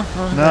don't. No.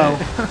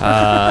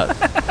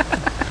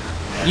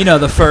 No.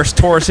 the first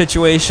tour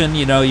situation,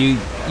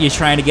 you're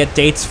trying to get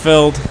dates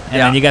filled, and Yeah.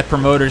 then you got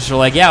promoters who are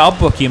like, yeah, I'll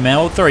book you, man.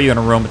 We'll throw you in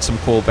a room with some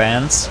cool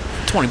bands.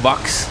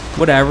 $20.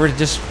 Whatever,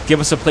 just give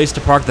us a place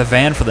to park the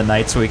van for the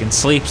night so we can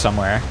sleep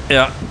somewhere.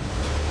 Yeah.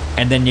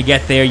 And then you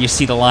get there, you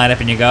see the lineup,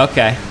 and you go,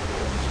 okay,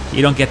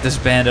 you don't get this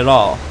band at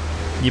all.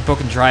 You're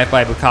booking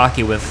drive-by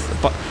bukkake with...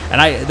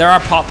 And there are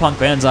pop-punk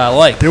bands I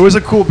like. There was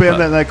a cool band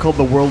that night called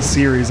the World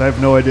Series. I have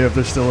no idea if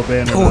they're still a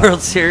band. The or not.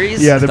 World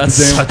Series? Yeah, the That's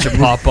name- such a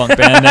pop-punk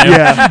band name.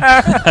 Yeah.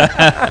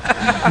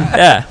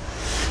 Yeah.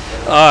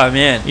 Oh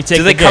man, You take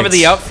do they the cover gigs.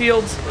 the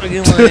outfields?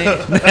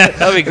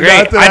 That'd be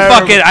great. Not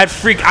that I'd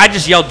freak. I'd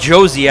just yell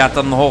Josie at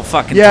them the whole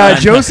fucking Yeah,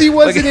 time. Josie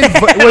wasn't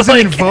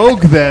in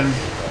vogue then.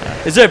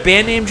 Is there a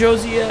band named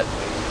Josie yet?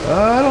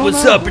 I don't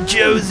What's know. up,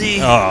 Josie?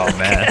 Oh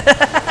man,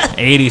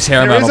 80s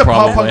hair There is metal a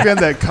pop probably. punk band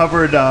that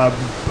covered,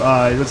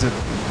 what's it,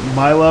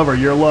 My Love or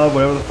Your Love,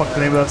 whatever the fuck the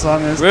name of that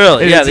song is.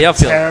 Really? It Yeah, is the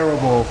outfield.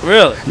 terrible.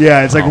 Really?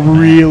 Yeah, it's like Oh, man.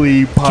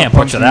 really pop Can't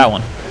picture punky. that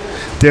one.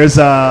 There's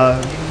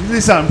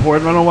it's not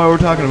important. I don't know why we're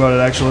talking about it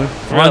actually.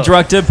 We're on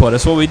direct input.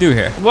 That's what we do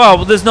here.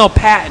 Well, there's no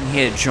Patton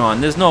here,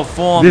 John. There's no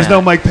format. There's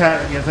no Mike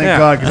Patton. Yeah, thank Yeah.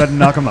 God, because I'd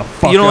knock him the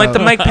fuck You don't out. like the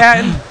Mike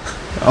Patton?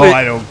 Oh,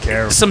 I don't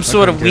care. Some I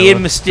sort of couldn't care weird,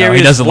 less.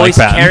 mysterious doesn't like voice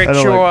Patton. I character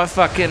don't or like-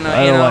 fucking,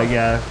 I you don't know, like.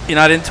 Yeah, you're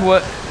not into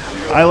it?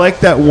 I like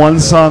that one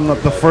song, the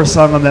first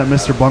song on that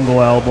Mr.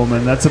 Bungle album,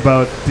 and that's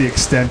about the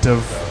extent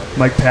of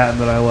Mike Patton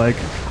that I like.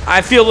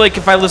 I feel like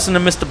if I listen to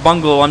Mr.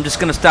 Bungle, I'm just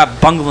going to stop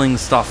bungling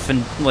stuff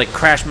and, like,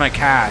 crash my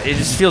car. It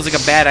just feels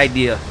like a bad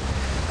idea.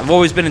 I've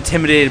always been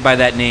intimidated by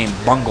that name,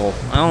 Bungle.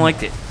 I don't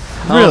like it.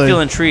 I don't Really?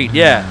 feel intrigued,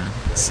 yeah.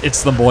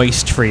 It's the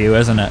moist for you,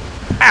 isn't it?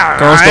 I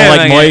Girls I don't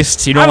like it.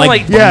 moist. You don't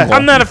like Yeah. bungle.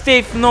 I'm not a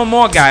Faith No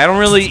More guy. I don't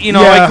really, you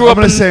know, Yeah, I grew I'm up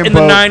in the same in the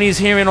boat. 90s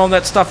hearing all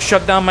that stuff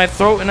shut down my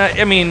throat, and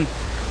I mean...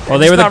 Well,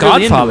 they I'm were the just not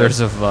really into godfathers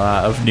it.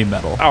 of new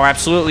metal. Oh,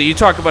 absolutely. You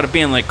talk about a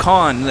band like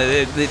Korn,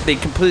 they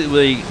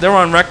completely... They're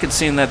on record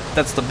saying that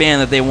that's the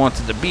band that they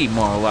wanted to be,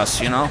 more or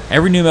less, you know?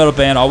 Every new metal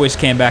band always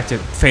came back to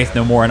Faith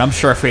No More, and I'm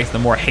sure Faith No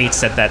More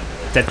hates that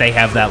they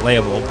have that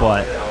label,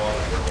 but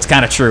it's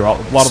kind of true. A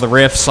lot of the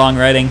riffs,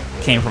 songwriting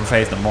came from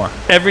Faith No More.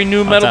 Every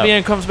new metal doubt.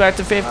 band comes back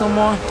to Faith No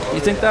More? You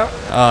think that?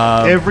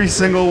 Every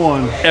single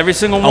one. Every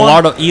single A one?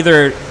 lot of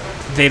either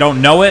they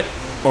don't know it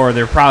or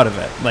they're proud of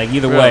it. Like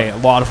either Really? way, a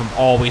lot of them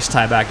always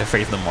tie back to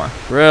Faith No More.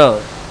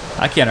 Really?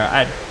 I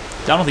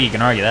don't think you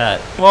can argue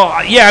that.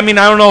 Well, yeah, I mean,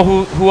 I don't know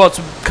who else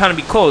would kind of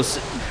be close.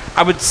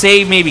 I would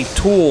say maybe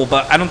Tool,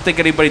 but I don't think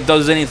anybody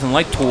does anything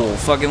like Tool.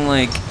 Fucking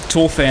like...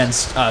 Tool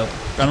fans, I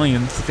don't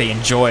even think they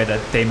enjoy that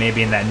they may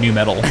be in that new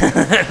metal.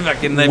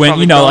 fucking they When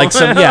probably you know, don't.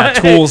 like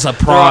Tool's a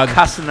They're all prog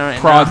cussing right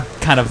prog now.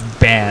 kind of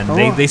band.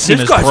 Oh. They seem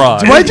This as guy's-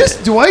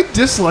 prog. Do I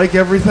dislike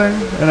everything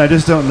and I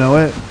just don't know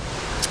it?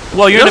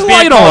 Well, you're in There's a a lot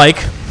band you don't called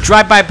like.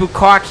 Drive By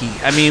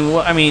Bukkake.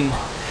 I mean,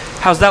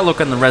 how's that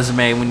look on the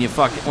resume when you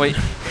fucking wait?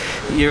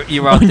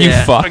 You're out When there.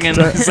 you fuck. fucking-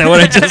 Is that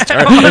what I just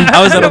heard?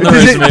 How is that on the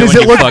Does resume it when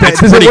you look fuck? bad?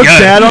 It's Does it pretty look good.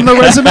 bad on the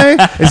resume?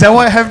 Is that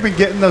why I haven't been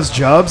getting those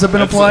jobs I've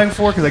been applying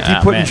for? Because I keep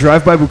Ah, putting man.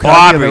 Drive By Bukkake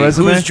on the Aubrey.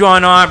 resume. Who's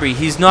John Aubrey?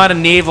 He's not a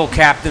naval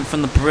captain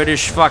from the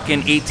British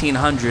fucking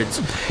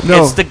 1800s.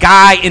 No. It's the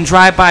guy in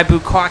Drive By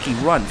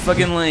Bukkake. Run.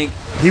 Fucking like...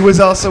 He was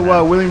also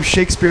William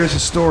Shakespeare's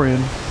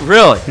historian.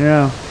 Really?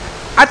 Yeah,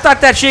 I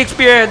thought that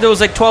Shakespeare, there was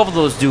like 12 of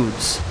those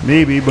dudes.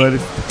 maybe, but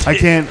I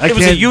can't. It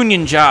was a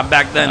union job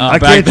back then. I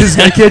back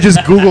can't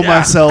just Google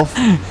myself.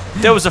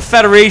 There was a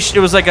federation.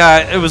 It was like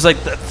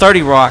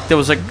 30 Rock. It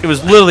was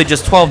literally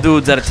just 12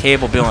 dudes at a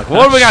table being like,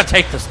 "What are we gonna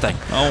take this thing?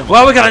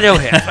 What are we gonna do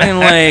here?" And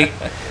like,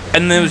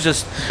 and there was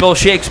just Bill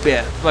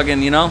Shakespeare.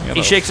 Fucking, you know,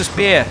 he shakes a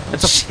spear.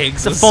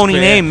 It's a phony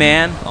name,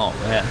 man. Oh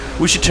man.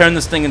 We should turn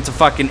this thing into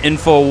fucking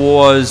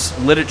Infowars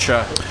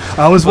literature.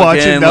 I was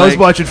Fucking,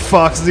 watching like-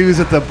 Fox News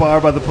at the bar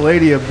by the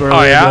Palladium.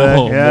 Earlier yeah? today.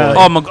 Oh,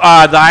 yeah. boy.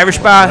 The Irish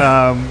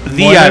bar. The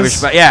The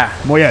Irish bar. Yeah.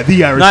 Well, yeah,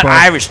 the Irish Not bar.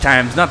 Irish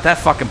Times. Not that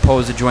fucking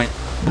poser joint.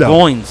 No.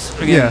 Goins.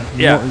 Yeah. Yeah.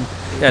 Yeah. Yeah.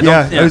 Yeah,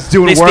 Don't, I was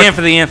doing they work- stand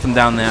for the anthem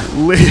down there.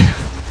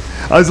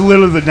 I was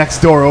literally the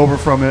next door over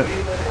from it.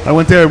 I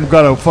went there and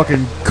got a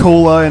fucking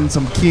cola and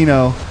some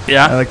Kino.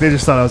 Yeah. Like they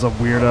just thought I was a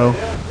weirdo.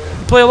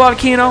 Play a lot of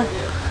Keno.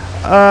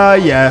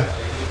 Yeah.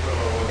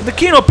 The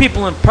Keno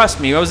people impressed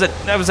me. I was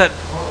at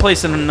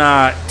place in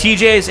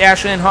TJ's,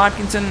 Ashley and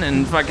Hopkinton,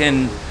 and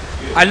fucking.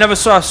 I never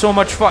saw so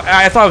much.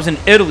 I thought I was in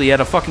Italy at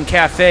a fucking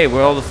cafe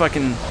where all the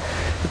fucking.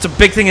 It's a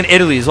big thing in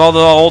Italy. Is all the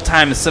old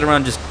timers sit around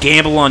and just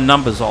gamble on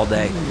numbers all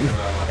day,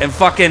 and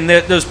fucking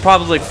there's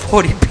probably like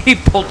 40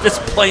 people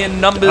just playing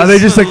numbers. Are they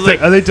just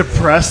like are they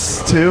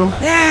depressed too?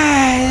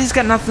 Yeah, he's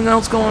got nothing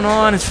else going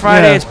on. It's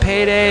Friday. Yeah. It's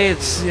payday.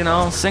 It's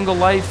single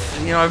life.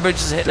 Everybody's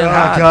just hitting it Oh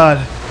hard.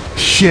 God.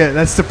 Shit,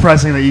 that's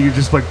depressing that you could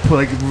just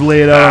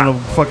lay it out on a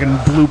fucking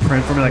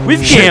blueprint for me. Like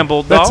We've shit,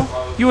 gambled that's- though.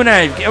 You and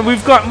I, we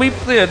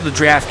played the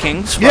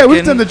DraftKings. Yeah, we've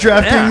fucking- done the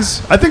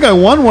DraftKings. I think I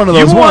won one of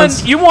Yeah. those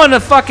once. You won a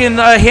fucking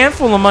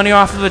handful of money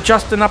off of a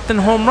Justin Upton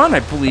home run, I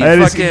believe. That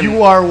is- Fucking-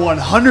 you are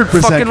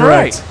 100% fucking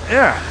correct. right.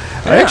 Yeah.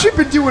 I actually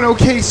been doing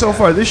okay so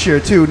far this year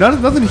too.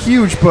 Nothing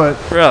huge, but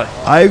Really.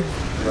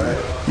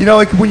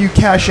 like when you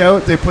cash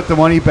out, they put the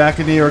money back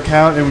into your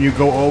account, and when you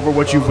go over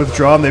what you've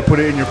withdrawn, they put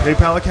it in your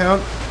PayPal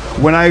account.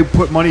 When I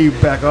put money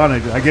back on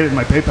it, I get it in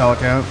my PayPal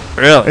account.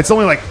 Really. It's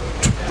only like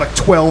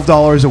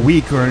 $12 a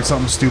week or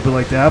something stupid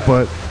like that,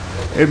 but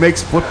it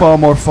makes football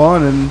more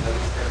fun, and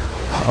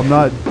I'm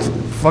not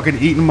fucking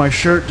eating my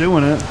shirt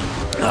doing it.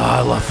 Oh,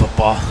 I love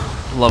football.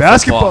 Love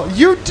Basketball. Football.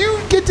 You do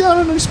get down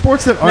on any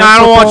sports that aren't No, I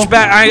don't football?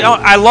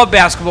 watch I love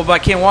basketball, but I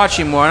can't watch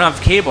anymore. I don't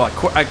have cable.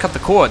 I cut the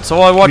cord, so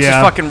all I watch Yeah.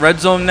 is fucking Red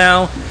Zone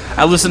now.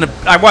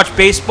 I watch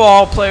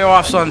baseball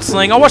playoffs on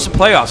Sling. I watch the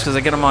playoffs because I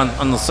get them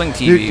on the Sling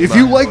TV. Dude, if but-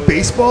 you like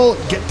baseball,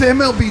 get the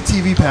MLB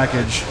TV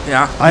package.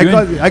 yeah,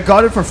 I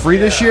got it for free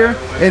this year,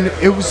 and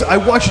I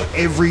watch it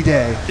every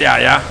day.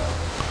 yeah.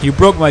 You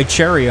broke my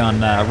cherry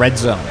on Red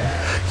Zone.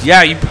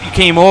 Yeah, you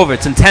came over.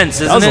 It's intense,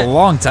 That was isn't a it?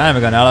 long time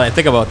ago now that I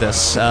think about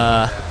this.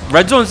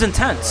 Red Zone's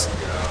intense.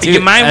 Dude,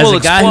 Your mind as will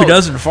a guy explode. who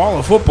doesn't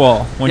follow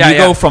football, when Yeah, you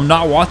yeah. go from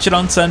not watching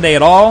on Sunday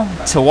at all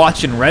to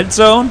watching Red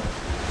Zone,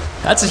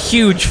 that's a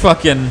huge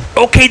fucking...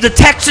 Okay, the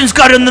Texans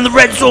got in the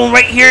red zone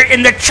right here,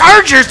 and the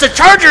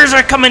Chargers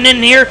are coming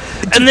in here,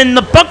 and then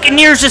the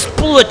Buccaneers just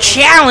pull a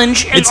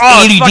challenge. And It's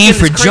fucking ADD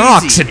for crazy.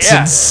 jocks. It's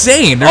Yeah.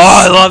 insane. Oh,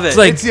 I love it. It's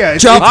like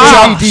It's jump,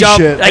 ADD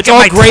jump. shit. I It's get all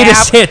my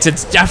greatest tab. hits.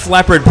 It's Def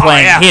Leppard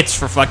playing yeah. hits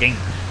for fucking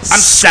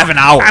 7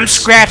 hours. I'm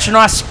scratching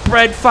off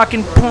spread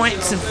fucking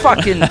points and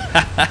fucking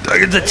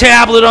the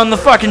tablet on the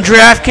fucking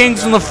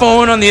DraftKings and the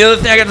phone on the other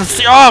thing. I got to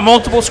see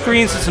multiple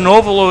screens. It's an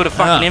overload of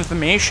fucking Yeah.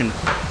 information.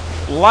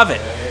 Love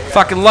it.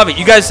 Fucking love it.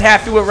 You guys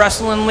happy with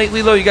wrestling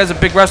lately, though? You guys are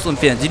big wrestling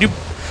fans. Did you?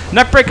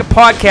 Nutbreaker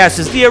Podcast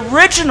is the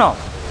original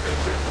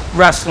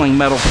wrestling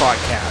metal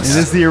podcast. It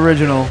is the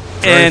original.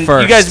 And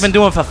first. you guys have been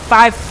doing it for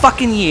 5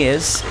 fucking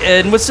years.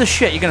 And what's this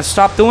shit? You're gonna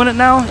stop doing it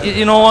now?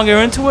 You're no longer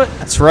into it?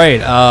 That's right.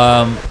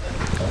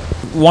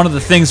 One of the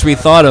things we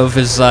thought of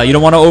is you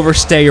don't want to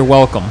overstay your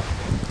welcome.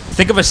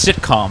 Think of a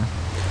sitcom.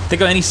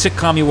 Think of any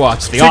sitcom you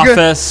watch. The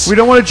Office, We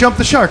don't want to jump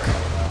the shark.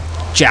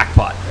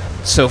 Jackpot.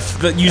 So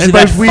usually And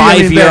by that we, I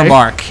mean 5-year they.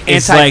 mark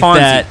is like Anti-Fonzie.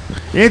 that.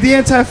 Yeah, the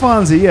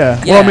anti-Fonzie,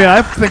 yeah. Yeah. Well, I mean,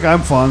 I think I'm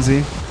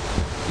Fonzie.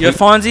 You're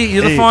Fonzie?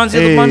 You're the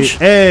Fonzie of the bunch?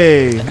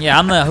 Hey. Yeah,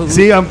 I'm the.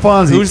 See, I'm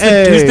Fonzie. Who's the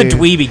Hey.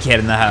 dweeby kid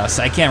in the house?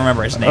 I can't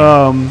remember his name.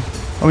 I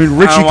mean,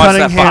 Richie I don't watch that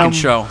Cunningham. fucking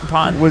show.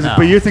 No.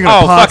 But you're thinking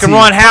Oh, of Potsy. fucking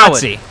Ron Howard.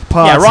 Potsy.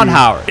 Potsy. Yeah, Ron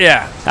Howard.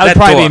 Yeah. That would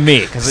probably dork. be me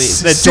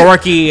because the Sit-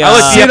 dorky. I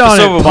like the Sit on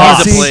episode it, where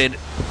Wanda Potsy. played.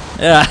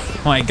 Yeah.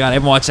 Oh my god, I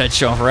haven't watched that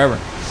show in forever.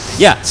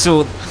 Yeah,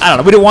 so I don't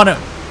know. We don't want to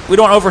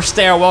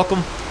overstay our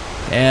welcome,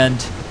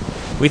 and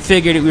we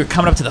figured we were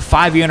coming up to the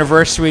 5-year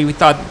anniversary. We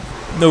thought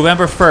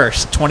November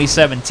 1st,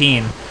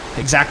 2017,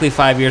 exactly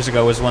 5 years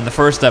ago, was when the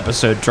first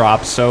episode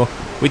dropped. So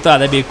we thought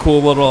that'd be a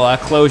cool little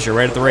closure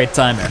right at the right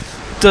time there.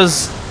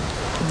 Does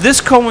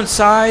this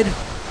coincide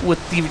with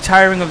the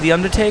retiring of The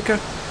Undertaker?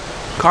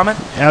 Comment?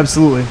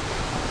 Absolutely.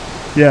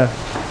 Yeah.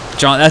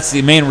 John, that's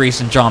the main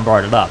reason John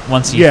brought it up.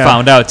 Once he Yeah.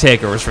 found out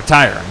Taker was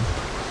retiring.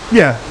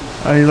 Yeah.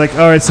 I mean, like,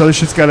 all right, so this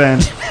shit's got to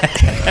end.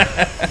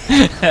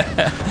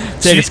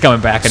 Taker's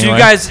coming back So anyway.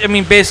 you guys, I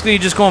mean, basically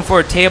you're just going for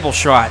a table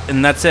shot,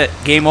 and that's it.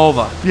 Game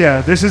over.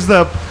 Yeah, this is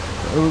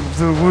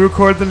when we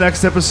record the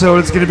next episode,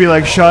 it's going to be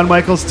like Shawn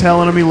Michaels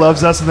telling him he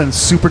loves us and then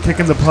super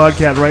kicking the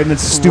podcast right in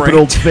its stupid Right.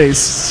 old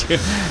face.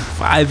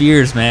 5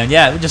 years, man.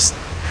 Yeah,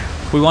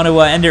 we want to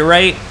end it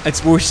right. I'm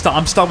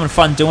still having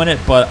fun doing it,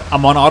 but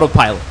I'm on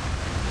autopilot.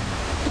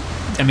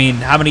 I mean,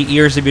 how many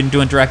years have you been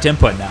doing direct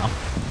input now?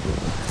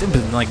 It's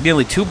been like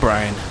nearly 2,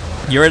 Brian.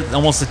 You're at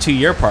almost the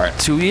 2-year part,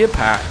 2-year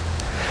part.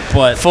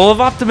 but Full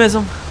of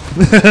optimism.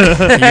 you're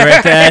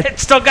at that. It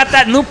still got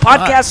that new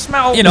podcast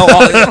smell.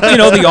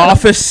 The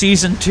Office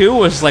season 2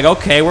 was like,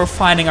 okay, we're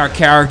finding our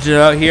character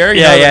out here.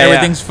 Yeah, yeah,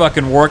 everything's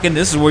fucking working.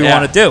 This is what we Yeah.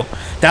 want to do.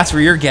 That's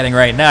where you're getting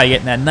right now. You're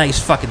getting that nice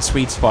fucking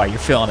sweet spot. You're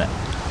feeling it.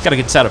 Got a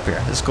good setup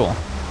here. This is cool.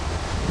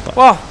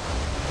 Well,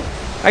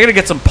 I gotta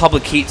get some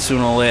public heat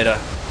sooner or later.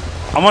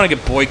 I want to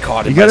get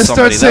boycotted. You got to by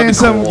start somebody. saying That'd be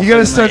something. cool. You got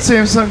to start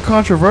saying something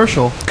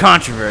controversial.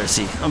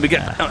 Controversy. I'll be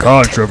getting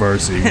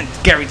Controversy.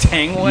 Gary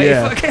Tangway.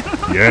 Yeah. Fucking.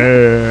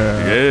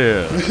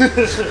 Yeah.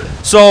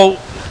 So,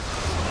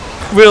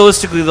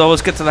 realistically, though,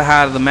 let's get to the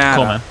heart of the matter.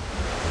 Cool, man.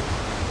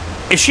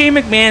 Is Shane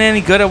McMahon any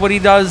good at what he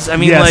does? I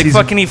mean, Yes, like, he's-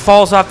 fucking he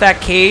falls off that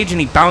cage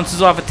and he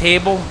bounces off a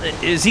table.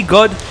 Is he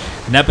good?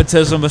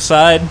 Nepotism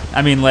aside,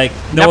 I mean, like,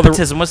 no other.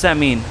 Nepotism, what's that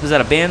mean? Was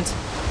that a band?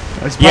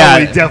 That's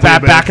probably Yeah,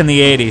 definitely back in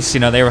the 80s,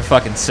 they were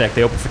fucking sick.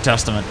 They opened for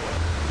Testament.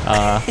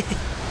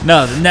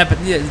 No, you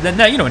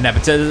know what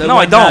nepotism? No,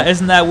 I don't.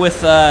 Isn't that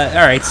with, all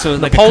right, so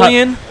like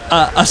Napoleon?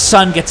 a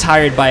son gets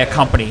hired by a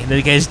company.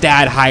 His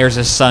dad hires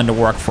his son to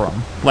work for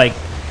him. Like,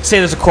 say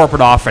there's a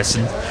corporate office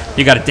and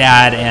you got a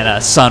dad and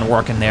a son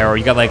working there, or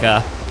you got like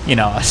a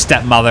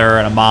stepmother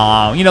and a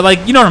mom. You know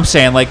what I'm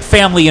saying? Like,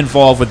 family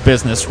involved with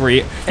business where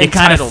you're kind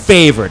Entitled. of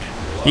favored.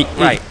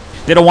 Right.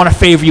 They don't want to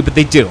favor you, but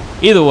they do.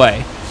 Either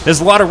way, there's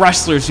a lot of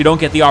wrestlers who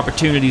don't get the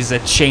opportunities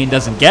that Shane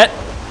doesn't get.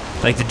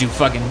 Like to do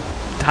fucking...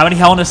 How many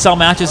Hell in a Cell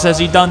matches has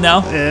he done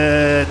now?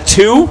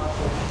 2?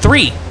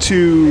 3.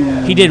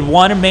 2. He did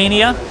 1 in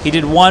Mania, he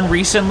did 1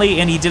 recently,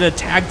 and he did a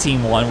tag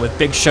team one with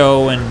Big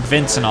Show and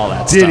Vince and all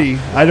that stuff. Did he?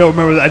 I don't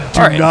remember that. I do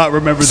All right. not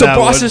remember so that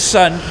Boss's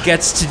son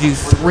gets to do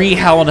 3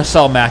 Hell in a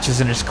Cell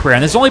matches in his career,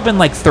 and there's only been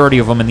like 30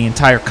 of them in the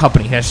entire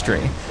company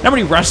history. How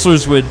many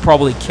wrestlers would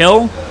probably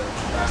kill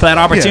for that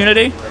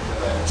opportunity?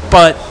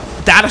 But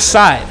that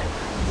aside,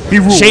 one. He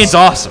rules. Shane's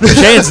awesome.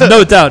 Shane's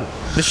no doubt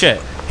the shit.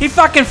 He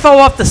fucking fell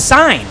off the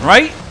sign,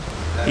 right?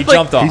 He Like,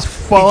 jumped off. He's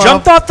fallen He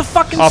jumped off the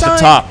fucking Off the sign?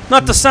 top.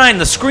 Not the sign,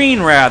 the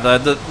screen, rather.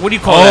 What do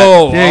you call that?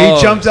 Oh, Yeah, oh.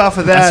 he jumped off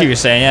of that. I see what you're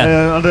saying,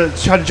 yeah.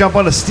 Tried to jump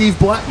onto Steve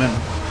Blackman.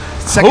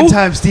 Second Who?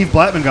 time Steve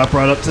Blackman got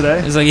brought up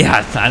today. He's like,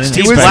 yeah, I didn't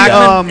Steve was expect the,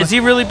 that. Blackman? Is he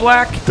really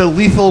black? The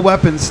Lethal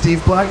Weapon,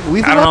 Steve Black.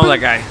 Lethal I don't know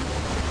Weapon? that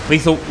guy.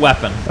 Lethal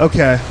Weapon.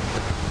 Okay.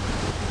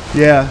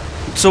 Yeah.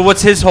 So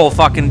what's his whole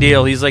fucking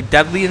deal? He's like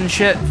deadly and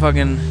shit?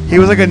 Fucking He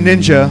was like a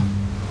ninja.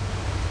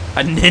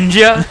 a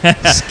ninja?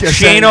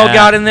 Shano Yeah.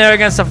 got in there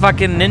against a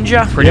fucking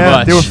ninja? Pretty yeah,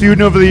 much. they were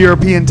feuding over the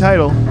European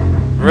title.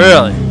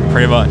 Really?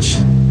 Pretty much.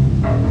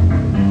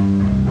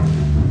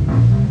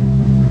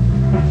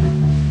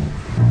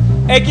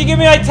 Hey, can you give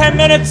me like 10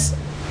 minutes?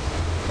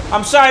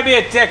 I'm sorry to be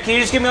a dick. Can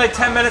you just give me like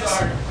 10 minutes?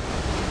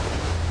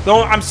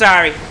 Don't, I'm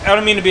sorry. I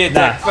don't mean to be a dick.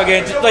 Nah.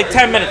 Fucking, just like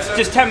 10 minutes.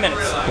 Just 10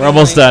 minutes. We're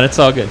almost done. It's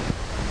all good.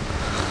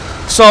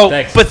 So,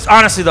 Thanks. but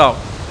honestly though,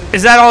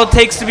 is that all it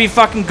takes to be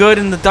fucking good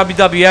in the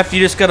WWF? You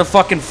just gotta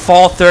fucking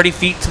fall 30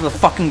 feet to the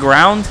fucking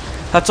ground?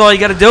 That's all you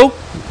gotta do?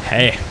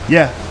 Hey.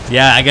 Yeah.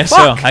 Yeah, I guess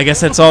Fuck. so. I guess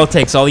that's all it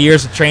takes. All the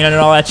years of training and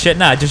all that shit.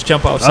 Nah, just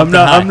jump off something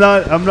high.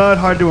 I'm not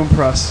hard to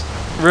impress.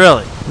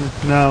 Really?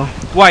 No.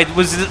 Why?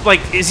 Was it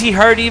like, is he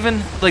hurt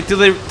even? Like, do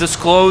they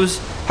disclose?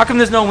 How come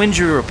there's no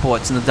injury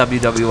reports in the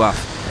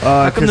WWF?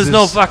 How come 'cause there's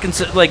no fucking,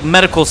 like,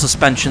 medical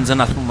suspensions or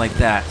nothing like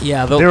that?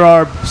 Yeah, There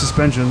are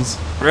suspensions.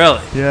 Really?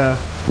 Yeah.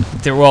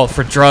 they're well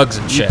for drugs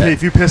and shit.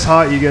 If you piss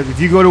hot, you get. If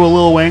you go to a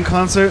Lil Wayne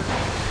concert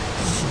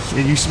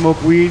and you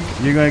smoke weed,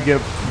 you're gonna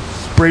get.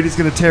 Brady's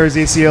gonna tear his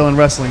ACL in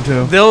wrestling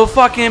too. They'll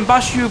fucking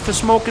bust you for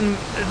smoking,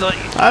 like,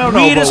 I don't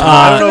know weed about as weed. well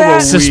I for don't know that?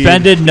 about weed.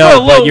 Suspended? Oh, No,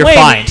 Lil but you're Wayne,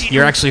 fined. you-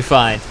 You're actually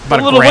fined.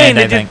 About Little a grand,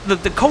 Wayne, I they think.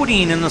 did the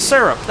codeine and the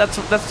syrup. That's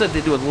what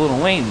they do with Little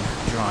Wayne,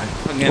 John.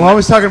 Again, Well, I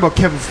was talking about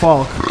Kevin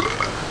Falk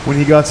when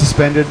he got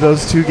suspended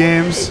those 2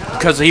 games.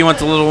 because he went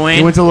to Little Wayne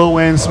He went to Lil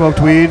Wayne,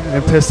 smoked weed,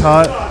 and pissed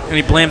hot. and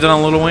he blamed it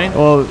on Little Wayne.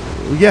 Well,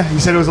 yeah, he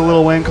said it was a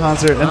Lil Wayne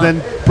concert, and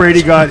then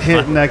Brady got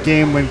hit in that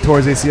game when he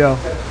tore his ACL.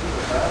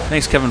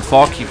 Thanks, Kevin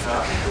Falk.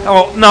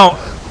 Oh no,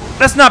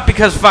 that's not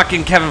because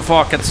fucking Kevin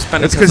Falk got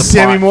suspended. That's because of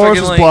Sammy pot. Morris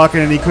Fucking, was like-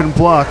 blocking and he couldn't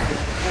block.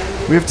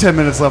 We have 10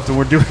 minutes left and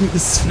we're doing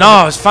this.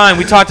 No, it's fine.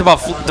 We talked about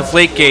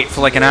Deflategate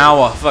for like an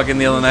hour, fucking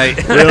the other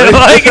night. Really?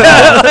 Like,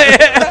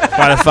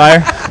 Fight a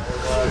fire?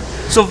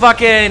 so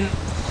fucking,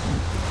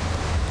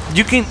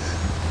 you can.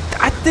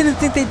 I didn't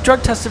think they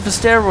drug tested for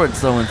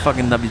steroids though in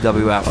fucking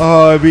WWF.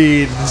 Oh, I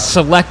mean,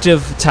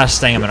 Selective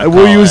testing, I'm going to call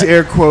we'll use it.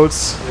 air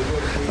quotes.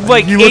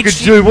 Like You look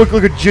at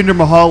look at Jinder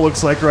Mahal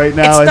looks like right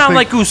now. It's I not think.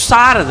 like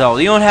USADA though.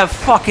 You don't have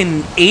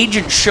fucking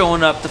agents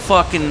showing up to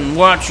fucking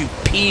watch you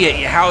pee at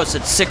your house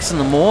at 6 in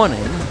the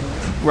morning,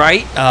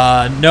 right?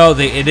 No,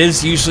 it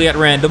is usually at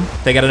random.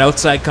 They got an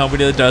outside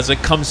company that does it.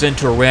 Comes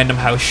into a random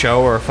house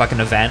show or a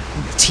fucking event,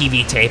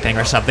 TV taping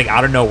or something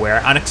out of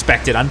nowhere,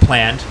 unexpected,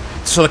 unplanned.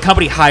 So the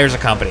company hires a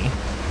company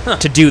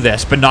to do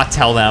this, but not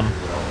tell them,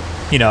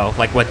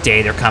 like what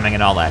day they're coming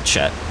and all that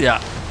shit.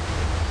 Yeah.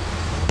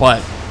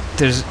 But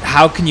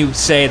how can you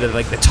say that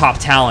like the top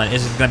talent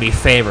isn't going to be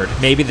favored?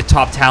 Maybe the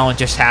top talent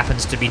just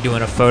happens to be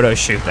doing a photo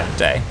shoot that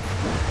day.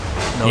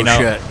 No you know,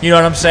 shit. You know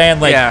what I'm saying?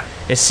 Like, Yeah.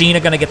 is Cena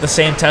going to get the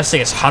same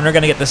testing? Is Hunter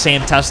going to get the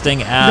same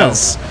testing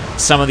as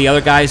some of the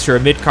other guys who are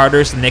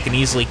mid-carders and they can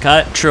easily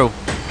cut? True.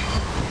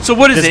 So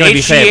what is There's it, gonna be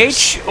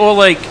HGH? Or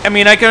like, I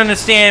mean, I can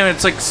understand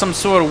it's like some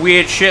sort of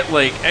weird shit,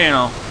 like,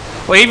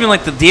 well, even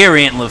like the deer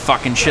antler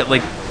fucking shit,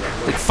 like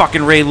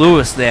fucking Ray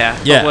Lewis there.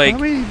 Yeah. But like, I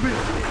mean,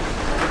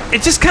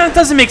 it just kind of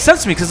doesn't make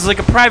sense to me because it's like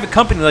a private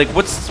company. Like,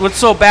 what's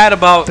so bad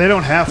about they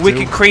don't have to.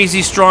 wicked,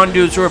 crazy, strong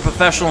dudes who are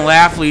professional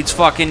athletes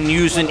fucking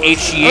using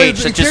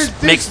HGH that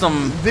just makes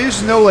them.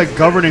 There's no like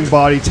governing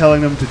body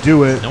telling them to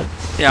do it. Nope.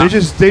 Yeah.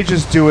 They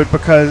just do it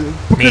because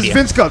Media.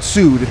 Vince got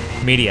sued.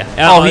 Media.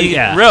 Oh, he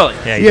yeah. really?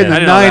 Yeah, he Yeah, did. in I the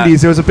didn't know that.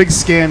 90s there was a big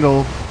scandal.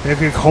 I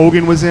think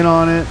Hogan was in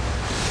on it.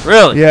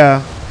 Really?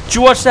 Yeah. Did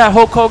you watch that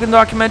Hulk Hogan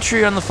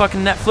documentary on the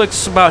fucking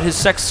Netflix about his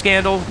sex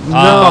scandal? No.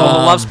 About the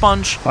Love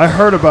Sponge? I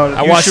heard about it.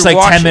 I You watched should like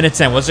watch 10 it. minutes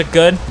in. Was it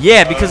good?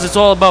 Yeah, because it's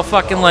all about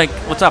fucking like,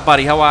 what's up,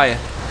 buddy? How are you?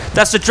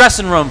 That's the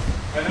dressing room.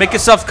 Make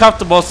yourself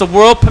comfortable. It's the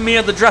world premiere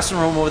of the dressing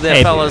room over there,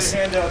 Hey. fellas.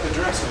 Hand out the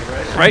dressing,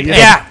 right? Right? Yeah.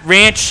 Yeah.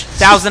 Ranch,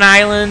 Thousand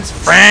Islands,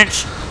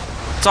 French.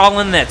 It's all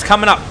in there. It's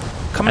coming up.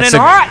 Coming That's in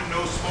a- hot.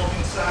 No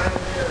smoking sign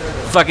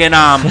there.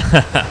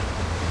 Fucking,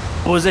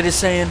 what was it he's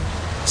saying?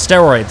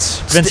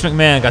 Steroids. Vince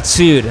McMahon got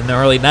sued in the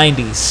early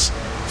 90s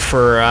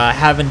for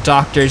having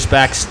doctors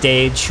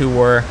backstage who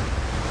were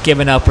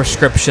giving out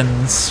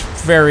prescriptions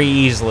very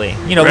easily.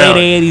 Really?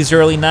 Late 80s,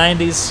 early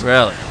 90s.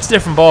 Really? It's a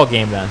different ball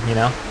game then,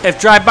 If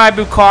Drive-By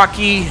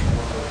Bukkake,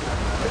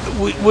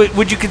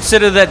 would you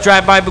consider that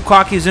Drive-By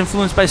Bukkake is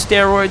influenced by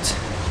steroids?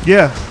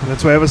 Yeah,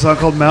 that's why I have a song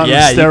called Mountain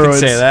Yeah, of you Steroids. could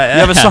say that. You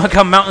have a song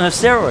called Mountain of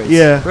Steroids?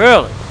 Yeah.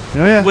 Really? Oh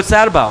yeah. What's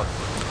that about?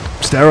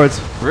 Steroids.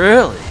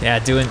 Really? Yeah,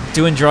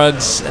 doing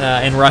drugs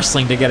in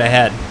wrestling to get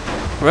ahead.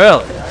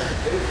 Really?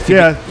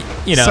 Yeah.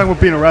 You know. Song about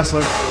being a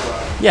wrestler.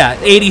 Yeah,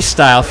 80s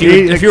style. If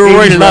you Like were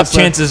worried 80s enough,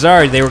 wrestler. chances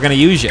are they were going to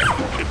use you.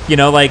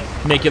 Like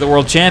make you the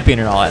world champion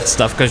and all that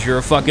stuff because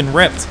you're fucking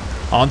ripped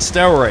on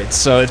steroids.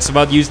 So it's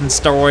about using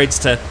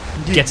steroids to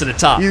get to the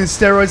top. Using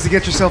steroids to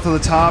get yourself to the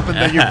top, and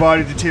then your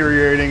body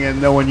deteriorating, and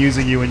no one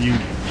using you, and you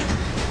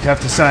have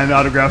to sign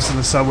autographs in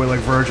the subway like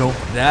Virgil.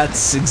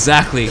 That's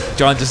exactly.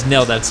 John just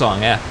nailed that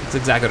song. Yeah, that's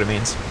exactly what it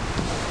means.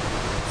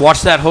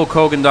 Watch that Hulk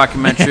Hogan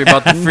documentary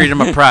about the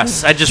freedom of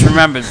press. I just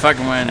remembered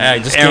fucking when Yeah, I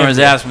just Aaron came was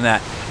to it. asking me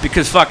that.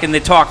 Because fucking they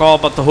talk all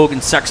about the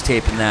Hogan sex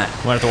tape and that.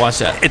 We'll have to watch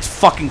that. It's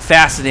fucking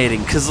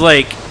fascinating because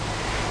like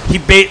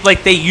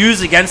they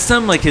use against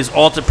him like his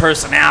altered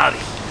personality,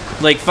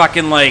 like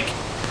fucking like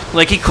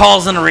he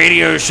calls in a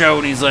radio show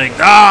and he's like,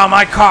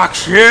 my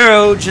cock's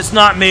huge. It's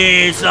not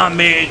me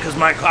because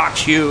my cock's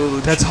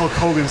huge. That's Hulk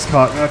Hogan's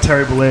cock, not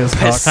Terry Bollea's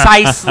cock.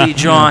 Precisely,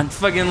 John.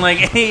 Fucking like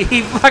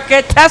he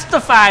fucking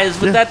testifies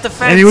with that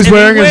defense. And he was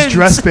wearing his wins.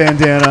 dress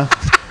bandana.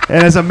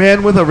 And as a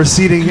man with a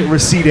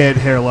receded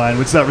hairline,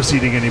 which is not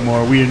receding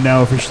anymore, we are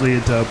now officially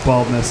into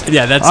baldness.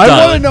 Yeah, that's I done.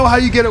 want to know how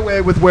you get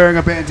away with wearing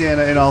a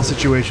bandana in all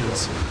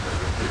situations.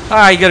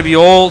 You gotta be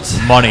old.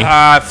 Money.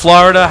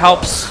 Florida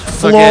helps.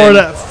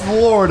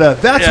 Florida.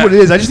 That's Yeah. what it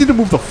is. I just need to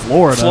move to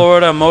Florida.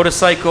 Florida,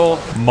 motorcycle.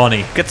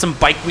 Money. Get some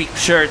Bike Week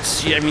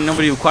shirts. Yeah, I mean,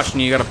 nobody will question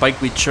you. You got a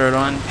Bike Week shirt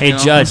on. Hey, you know?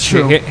 Judge, That's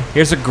true.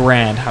 here's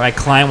 $1,000. My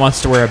client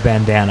wants to wear a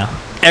bandana.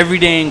 Every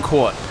day in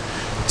court.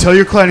 Tell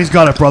your client he's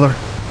got it, brother.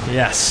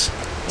 Yes.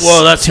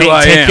 Well, that's who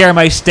I Take am. care of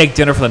my steak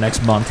dinner for the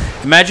next month.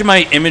 Imagine my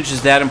image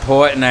is that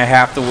important and I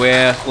have to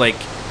wear, like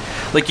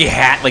your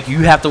hat. Like, you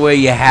have to wear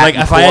your hat. Like,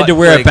 in if I had court, to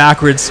wear a like,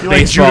 backwards You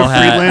like baseball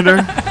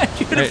Judah hat.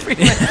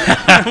 Friedlander?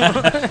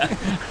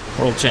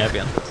 World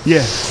champion.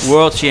 Yeah.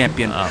 World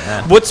champion. Oh,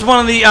 man. What's one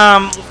of the,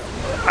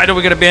 I know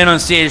we got a band on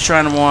stage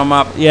trying to warm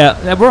up.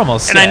 Yeah, we're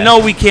almost And there. I know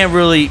we can't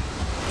really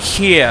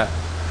hear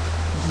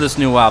this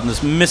new album,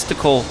 this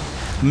mythical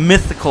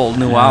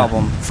new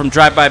album from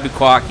Drive By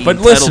Bukkake. But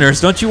entitled-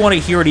 listeners, don't you want to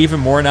hear it even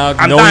more now,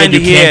 I'm knowing dying that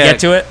to you hear. can't get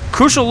to it?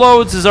 Crucial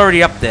Loads is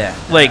already up there.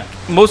 Like,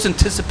 most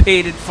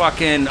anticipated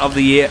fucking of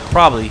the year,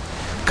 probably.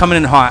 Coming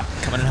in hot.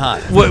 Coming in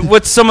hot.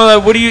 What's some of the,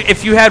 what do you,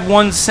 if you had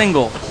one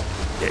single,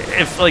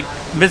 if like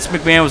Vince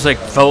McMahon was like,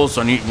 fellas,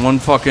 I need one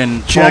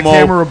fucking promo.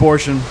 Jackhammer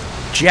Abortion.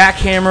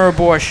 Jackhammer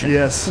Abortion.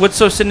 Yes. What's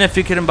so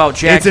significant about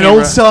Jackhammer? It's an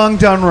old song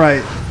done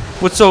right.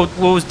 What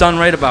was done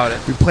right about it?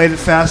 We played it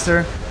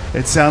faster.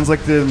 It sounds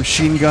like the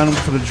machine gun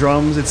for the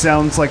drums. It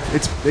sounds like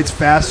it's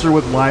faster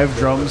with live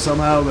drums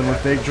somehow than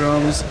with fake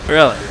drums.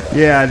 Really?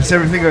 Yeah, just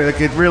everything like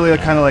it really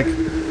kind of like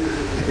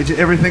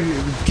everything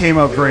came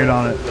out great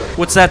on it.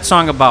 What's that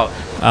song about?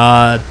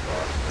 I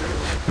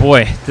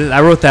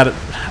wrote that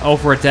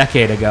over a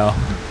decade ago,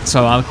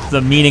 so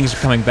the meanings are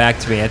coming back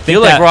to me. I think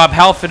You're like that, Rob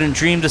Halford and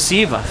Dream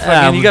Deceiver.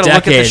 Fucking, you gotta look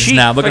at the decades sheet.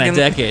 now. I'm looking Fucking-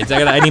 at decades.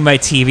 I need my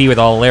TV with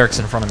all the lyrics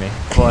in front of me.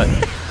 But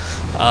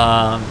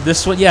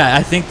this one, yeah,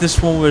 I think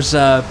this one was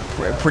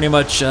pretty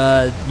much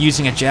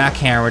using a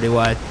jackhammer to.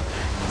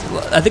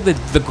 I think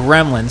the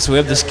Gremlin. So we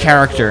have this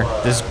character,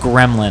 this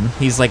Gremlin.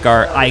 He's like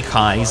our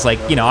icon. He's like,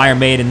 Iron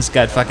Maiden's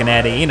got fucking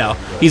Eddie.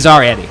 He's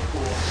our Eddie.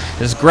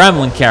 This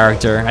Gremlin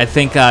character, I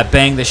think,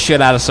 banged the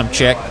shit out of some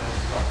chick.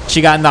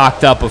 She got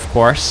knocked up, of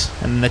course,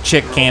 and the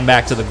chick came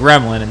back to the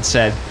Gremlin and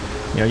said,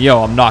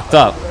 yo, I'm knocked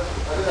up.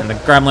 And the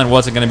Gremlin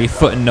wasn't going to be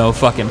footing no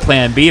fucking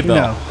Plan B bill.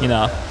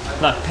 No.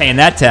 Not paying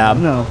that tab.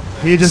 No,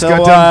 he just So,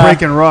 got done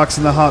breaking rocks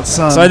in the hot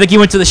sun. So I think he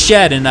went to the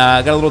shed and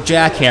got a little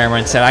jackhammer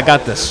and said, I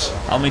got this.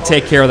 Let me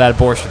take care of that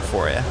abortion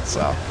for you.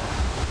 So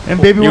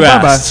and baby, You we're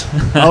bye-bye. asked.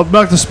 I'm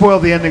not to spoil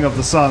the ending of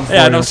the song for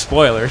yeah, you. no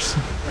spoilers.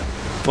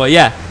 But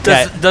yeah,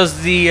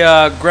 Does the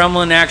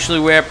Gremlin actually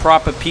wear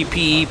proper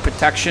PPE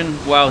protection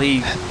while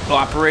he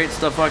operates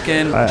the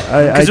fucking?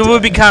 Because it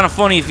would be kind of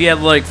funny if he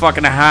had like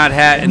fucking a hard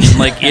hat and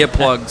like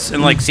earplugs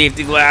and like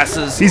safety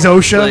glasses. He's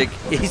OSHA. Like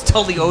he's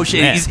totally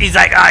OSHA. Man. He's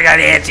like, I got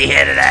antsy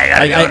here today. I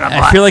gotta go to the I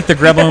bar." feel like the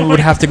Gremlin would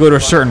have to go to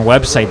a certain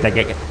website that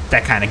get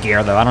that kind of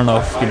gear, though. I don't know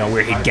if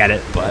where he'd get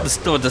it, but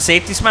the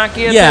safety smart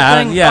gear. yeah,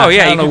 type thing? yeah. Oh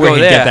yeah, I you don't know can where go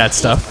he'd there. get that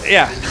stuff.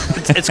 Yeah,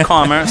 it's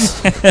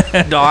commerce.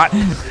 Dot.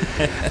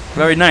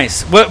 Very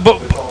nice.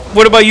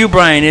 What about you,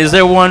 Brian? Is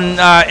there one?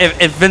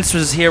 If Vince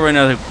was here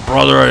and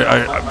brother,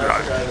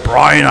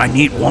 Brian, I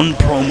need one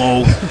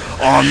promo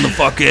on the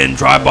fucking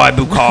Drive By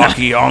Bukkake.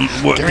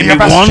 Give me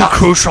one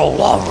crucial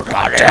load.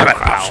 God damn it,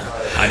 pal.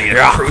 I need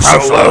a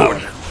crucial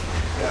load.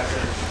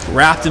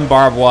 Wrapped in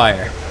Barbed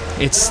Wire.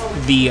 It's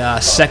the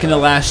second to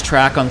last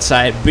track on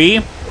side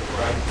B,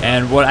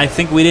 and what I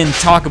think we didn't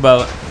talk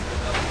about.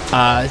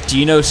 Do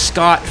you know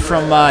Scott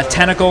from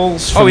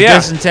Tentacles? From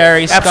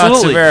Dysentery? Scott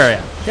Absolutely.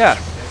 Severia.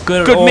 Yeah.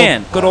 Good old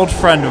man. Good old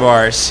friend of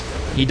ours.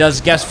 He does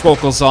guest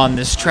vocals on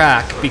this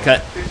track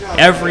because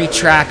every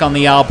track on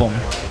the album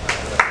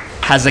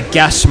has a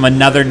guest from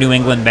another New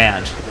England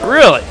band.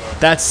 Really?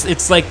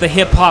 It's like the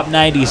hip hop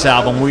 '90s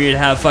album where you'd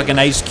have fucking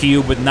Ice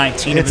Cube with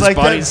 19 of It's his like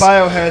buddies.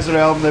 that Biohazard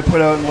album they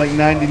put out in like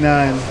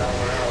 '99.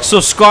 So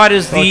Scott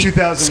is the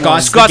 2001.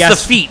 Scott's the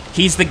guest, feet.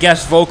 He's the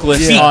guest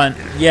vocalist Yeah. on.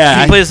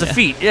 Yeah, He plays the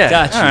feet. Yeah.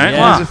 Gotcha, All right. yeah.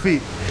 Wow. There's a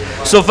feet.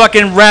 So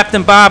fucking Wrapped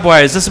in Barbed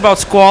Wire. Is this about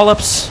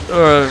scallops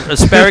or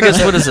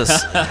asparagus? What is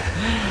this?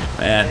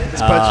 man.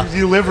 But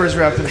your liver's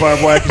wrapped in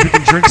barbed wire because we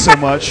can drink so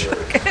much.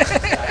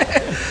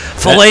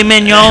 Filet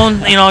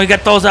mignon, you know, you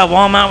got those at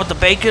Walmart with the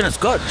bacon. It's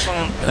good.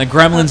 The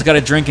Gremlin's got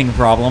a drinking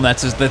problem.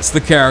 That's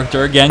the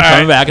character again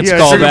coming back. It's Yeah,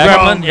 called sugar back.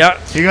 Gremlin, yeah.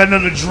 You got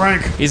nothing to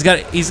drink. He's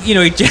you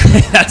know,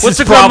 that's What's his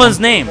the problem. Gremlin's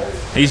name?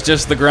 He's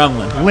just the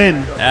Gremlin. Lynn.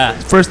 Yeah.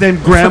 First name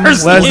Grem,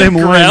 First last name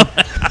Lynn.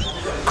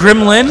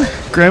 Gremlin?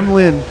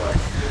 Gremlin.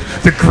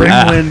 The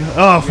Gremlin.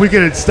 Oh, if we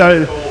could have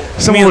started.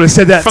 Someone mean, would have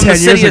said that from 10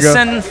 the years city ago. of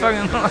Sin.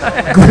 Fucking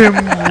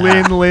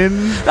Gremlin Lynn.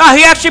 Oh,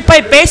 he actually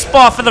played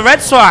baseball for the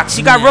Red Sox.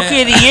 He got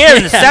Rookie of the Year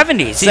in the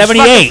 70s. He's 78.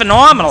 fucking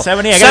phenomenal.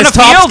 78. I got his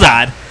Center top fielder.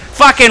 card.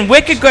 Fucking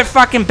wicked good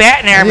fucking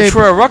batting average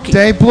for a rookie.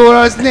 They blew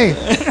out his knee.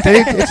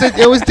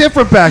 It was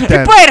different back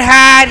then. Played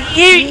hard.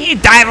 He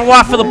dived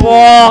off for the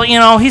ball. You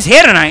know, he's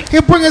here tonight.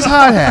 He'll bring his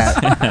hard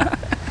hat.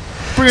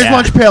 Bring his Yeah.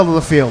 lunch pail to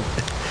the field.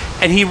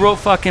 And he wrote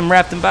fucking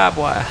Wrapped in Barbed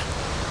Wire.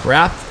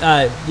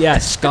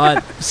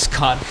 Scott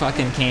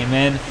fucking came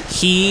in.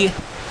 I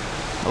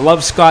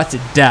love Scott to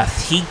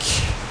death. He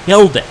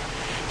killed it.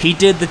 He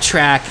did the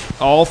track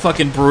all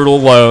fucking brutal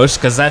lows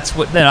because that's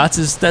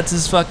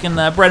his fucking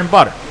bread and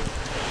butter.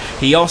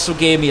 He also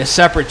gave me a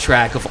separate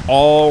track of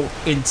all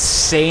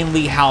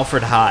insanely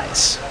Halford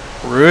highs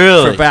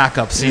Really? for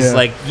backups. He's Yeah.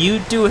 like, you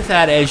do with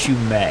that as you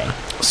may.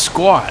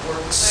 Scott.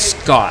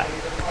 Scott.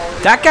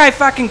 That guy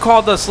fucking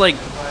called us like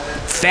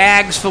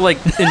fags for like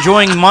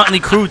enjoying Motley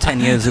Crue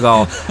 10 years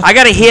ago. I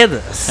gotta hear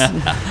this.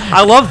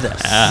 I love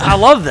this. I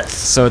love this.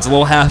 So it's a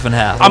little half and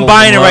half. I'm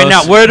buying it right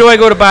now. Where do I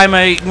go to buy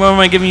my? Where am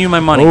I giving you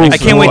my money? Oh, I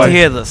can't wait to boy.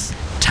 hear this.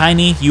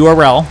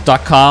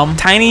 tinyurl.com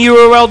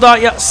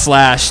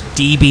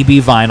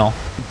tinyurl.com/DBB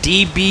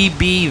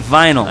 /DBB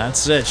vinyl.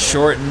 That's it.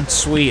 Short and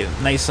sweet.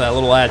 Nice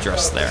little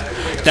address there.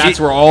 That's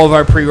where all of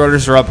our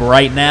pre-orders are up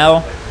right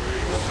now.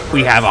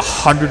 We have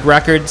 100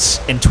 records,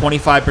 and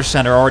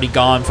 25% are already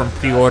gone from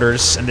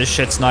pre-orders, and this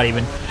shit's not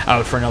even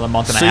out for another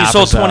month and So a you half.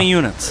 sold or so. 20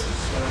 units.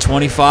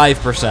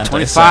 25%.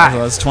 25.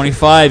 That's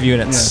 25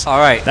 units. All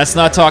right. That's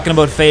not talking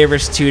about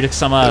favors to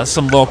some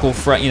local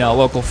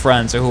local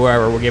friends or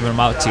whoever we're giving them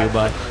out to,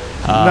 but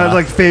Not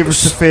like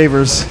favors to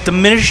favors.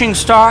 Diminishing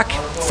stock,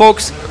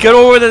 folks. Get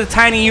over to the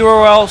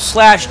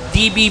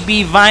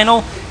tinyurl/DBB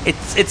vinyl.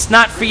 It's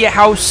not for your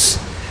house.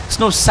 It's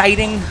no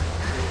siding.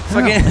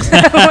 Fucking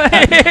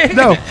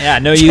No. yeah,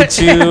 no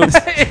YouTube.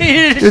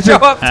 you just show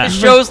up to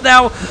shows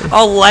now.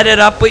 I'll light it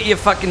up with your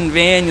fucking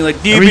van. You're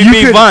like DBB mean,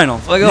 you could- vinyl.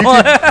 Fucking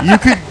You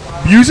could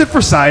use it for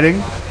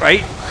siding.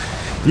 right?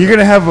 You're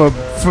gonna have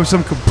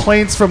some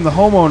complaints from the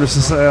homeowners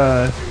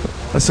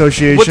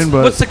association,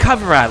 but What's the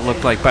cover art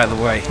look like, by the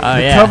way?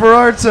 the Yeah. cover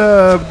art.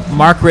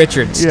 Mark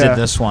Richards Yeah. did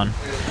this one.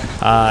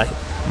 Mark,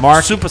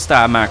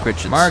 Superstar Mark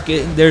Richards.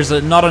 there's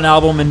not an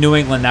album in New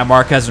England that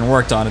Mark hasn't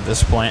worked on at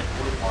this point.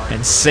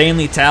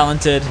 Insanely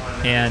talented,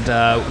 and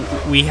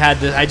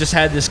I just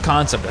had this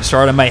concept. I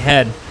started in my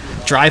head.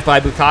 Drive by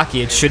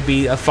Bukkake. It should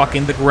be the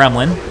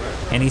Gremlin,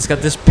 and he's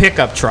got this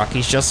pickup truck.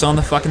 He's just on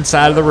the fucking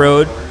side of the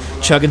road,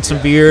 chugging some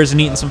beers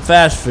and eating some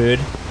fast food.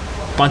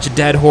 Bunch of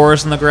dead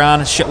horse on the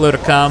ground, a shitload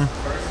of cum,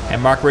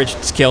 and Mark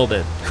Richards killed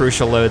it.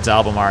 Crucial Loads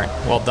album art.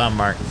 Well done,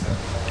 Mark.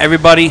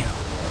 Everybody,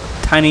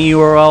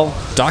 tinyurl.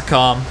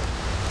 .com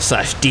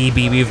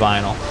 /DBB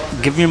vinyl.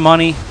 Give me your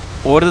money.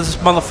 Order this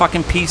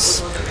motherfucking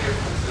piece.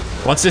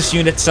 Once this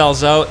unit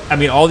sells out, I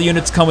mean, all the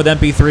units come with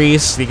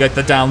MP3s. You get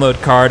the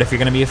download card. If you're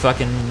going to be a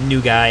fucking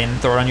new guy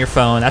and throw it on your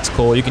phone, that's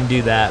cool. You can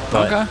do that.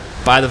 But Okay.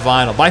 buy the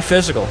vinyl. Buy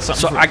physical.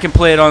 Something So I can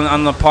play it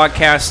on the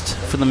podcast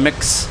for the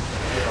mix.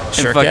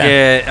 Sure and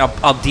can.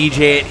 I'll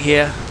DJ it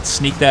here.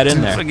 Sneak that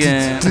in there.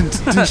 Fucking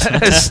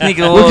sneak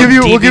a We'll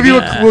little we'll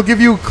give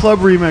you a club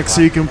remix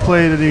so you can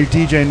play it at your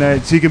DJ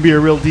night, so you can be a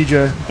real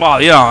DJ. Well,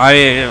 you know,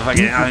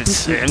 I'm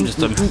just a.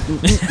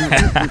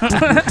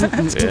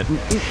 That's it.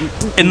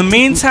 In the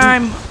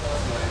meantime,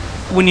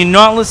 when you're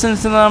not listening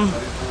to them,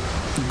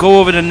 go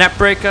over to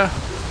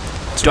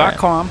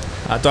netbreaker.com.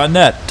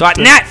 .net.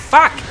 .net.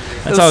 Fuck.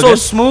 It was all so good.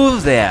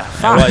 smooth there.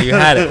 Fuck. Well, you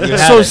had it. You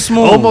had so it.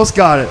 smooth. Almost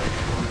got it.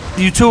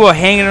 You two are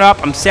hanging it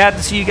up. I'm sad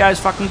to see you guys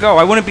fucking go.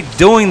 I wouldn't be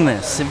doing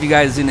this if you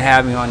guys didn't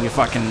have me on your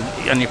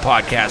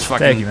podcast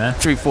fucking Thank you, man.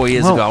 3-4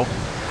 years Well- ago.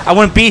 I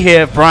wouldn't be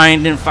here if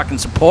Brian didn't fucking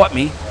support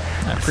me.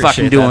 I appreciate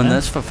Fucking that, doing man.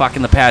 this for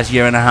fucking the past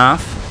year and a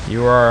half.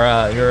 You're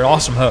an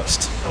awesome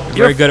host. You're You're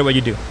very good at what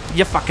you do.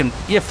 You're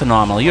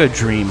phenomenal. You're a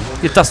dream.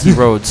 You're Dusty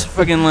Rhodes.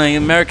 Fucking like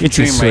American You're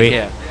too dream sweet. right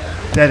here.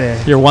 Dead air.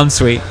 You're one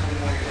sweet.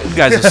 You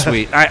guys are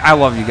sweet. I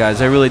love you guys.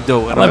 I really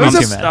do. And I love I'm,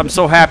 you too, man. I'm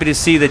so happy to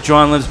see that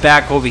John lives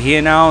back over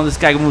here now. This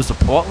guy moves to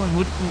Portland.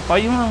 Why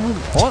you want to move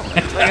to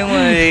Portland? Fucking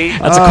like,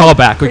 That's a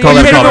callback. We call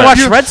you that can't even callback.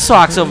 watch Red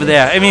Sox over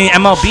there. I mean,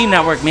 MLB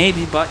Network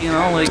maybe, but you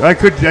know, like I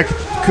could.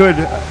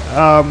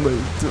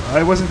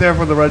 I wasn't there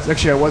for the Reds.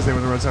 Actually, I was there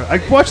with the Red Sox.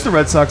 I watched the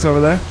Red Sox over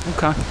there.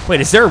 okay,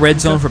 Wait, is there a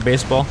red zone for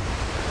baseball?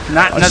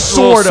 not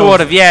Sort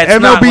of. Yeah, it's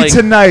MLB not like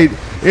Tonight.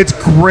 It's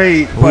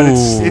great, but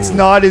Ooh. it's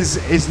not as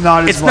it's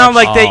much. not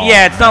like that.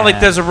 Yeah, it's not like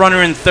man. there's a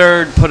runner in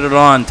third, put it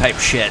on type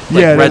shit.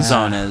 Like Yeah, Red that's-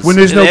 Zone is. when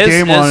there's It no is?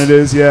 game on. It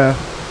is, yeah.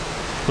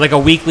 Like a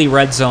weekly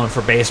red zone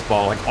for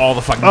baseball, like all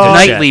the fucking Oh, good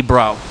Nightly, shit.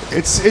 bro.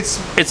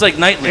 It's Like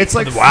nightly. it's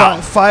like Wow.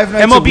 five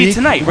nights MLB a week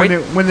Tonight, when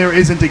right? when there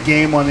isn't a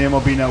game on the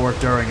MLB Network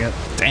during it.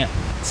 Damn.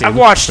 See, I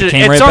watched we it.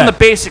 came It's right on the back.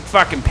 basic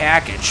fucking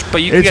package,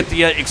 but you can It's- get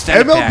the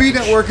extended MLB package.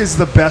 Network is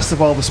the best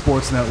of all the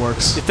sports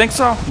networks. You think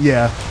so?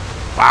 Yeah.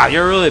 Wow,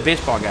 you're really a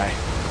baseball guy.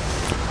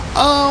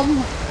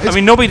 Um, I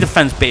mean, nobody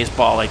defends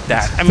baseball like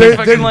that. I mean, their,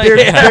 fucking like,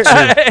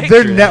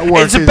 their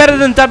network is it better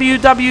than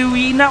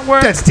WWE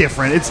Network? That's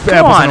different. It's Come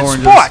apples on, and it's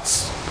oranges.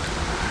 sports.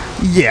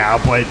 Yeah,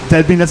 but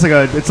I mean that's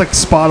like it's like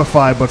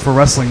Spotify but for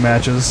wrestling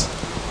matches.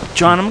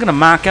 John, I'm gonna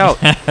mark out.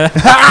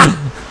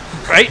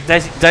 Right?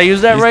 Did I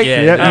use that right?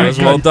 Yeah, that you was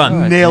well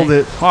done. Nailed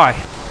it. Hi.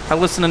 I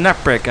listen to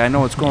Netbreak. I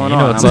know what's going You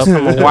know on. what's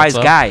I'm up. a wise What's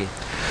up. guy.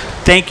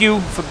 Thank you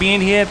for being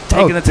here,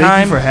 taking the Thank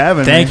time. you for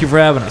having me. Thank you for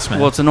having us, man.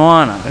 Well, it's an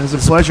honor. It was a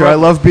pleasure. I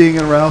love being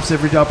in Ralph's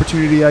every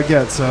opportunity I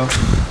get. So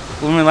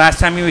When the last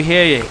time you were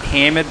here, you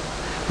hammered.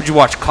 Would you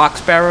watch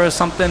Cocksparrow or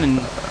something and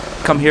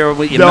come here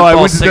with your No, I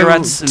menthol went to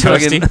cigarettes and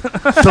Toasty.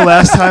 fucking? the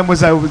last time was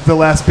the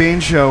last Bane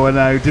show, and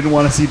I didn't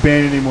want to see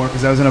Bane anymore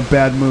because I was in a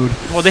bad mood.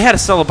 Well, they had to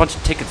sell a bunch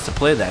of tickets to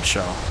play that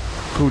show.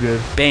 Who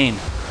did Bane.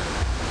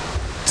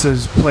 to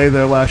play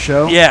their last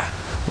show? Yeah.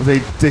 Well,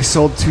 they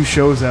sold 2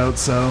 shows out.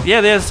 So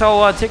Yeah, they had to sell a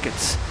lot of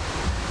tickets.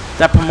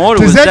 That promoter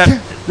does was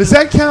does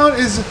that count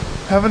as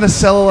having to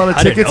sell a lot of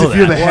I didn't tickets know if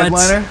you're the that.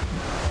 What? headliner?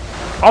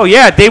 Oh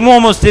yeah, they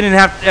almost didn't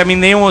have. I mean,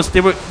 they almost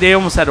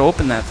had to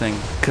open that thing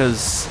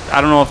because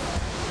I don't know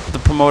if the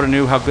promoter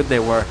knew how good they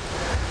were.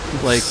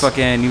 Like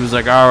fucking, he was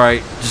like, "All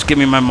right, just give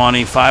me my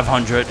money,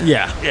 $500."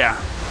 Yeah. Yeah,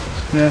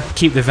 Yeah.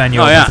 Keep the venue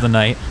Oh, open yeah. for the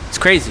night. it's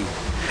crazy.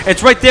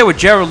 It's right there with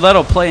Jared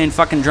Leto playing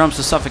fucking drums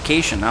to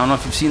Suffocation. I don't know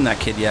if you've seen that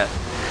kid yet.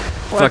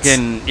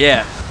 Fucking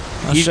yeah.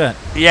 Oh, shit.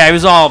 Yeah, he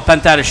was all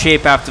bent out of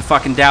shape after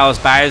fucking Dallas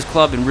Buyers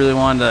Club and really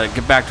wanted to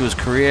get back to his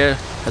career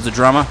as a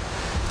drummer.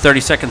 30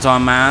 Seconds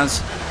on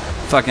Mars.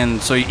 Fucking,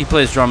 so he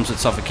plays drums with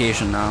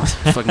Suffocation now. It's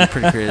fucking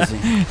pretty crazy.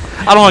 I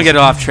don't want to get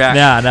off track.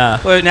 Nah.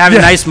 But have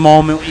a nice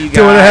moment with you guys.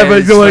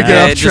 Don't wanna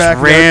get off just track,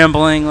 man.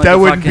 rambling. Like That a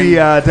wouldn't fucking, be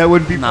that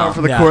wouldn't be No. part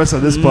for the Yeah. course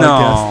of this podcast.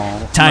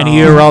 No.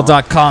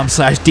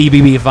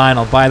 tinyurl.com/DBB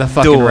vinyl. Buy the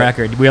fucking Do it.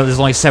 record. There's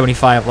only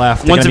 75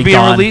 left. They're When's gonna it be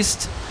being gone.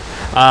 released?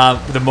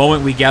 The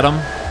moment we get them,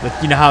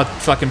 you know how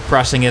fucking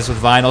pressing is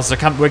with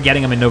vinyls. We're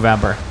getting them in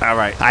November. All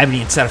right. I haven't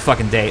even set a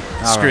fucking date.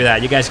 Screw right.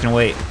 that. You guys can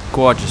wait.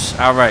 Gorgeous.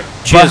 All right.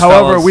 Cheers, But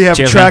however, fellas. we have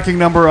Cheers, tracking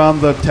number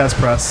on the test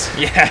press.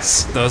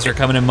 Yes, those are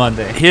coming in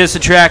Monday. Here's the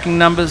tracking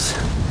numbers.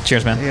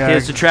 Cheers, man. Yeah.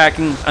 Here's the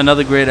tracking.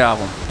 Another great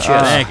album.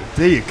 Cheers. Thank you.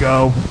 There you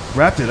go.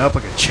 Wrapped it up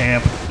like a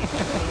champ.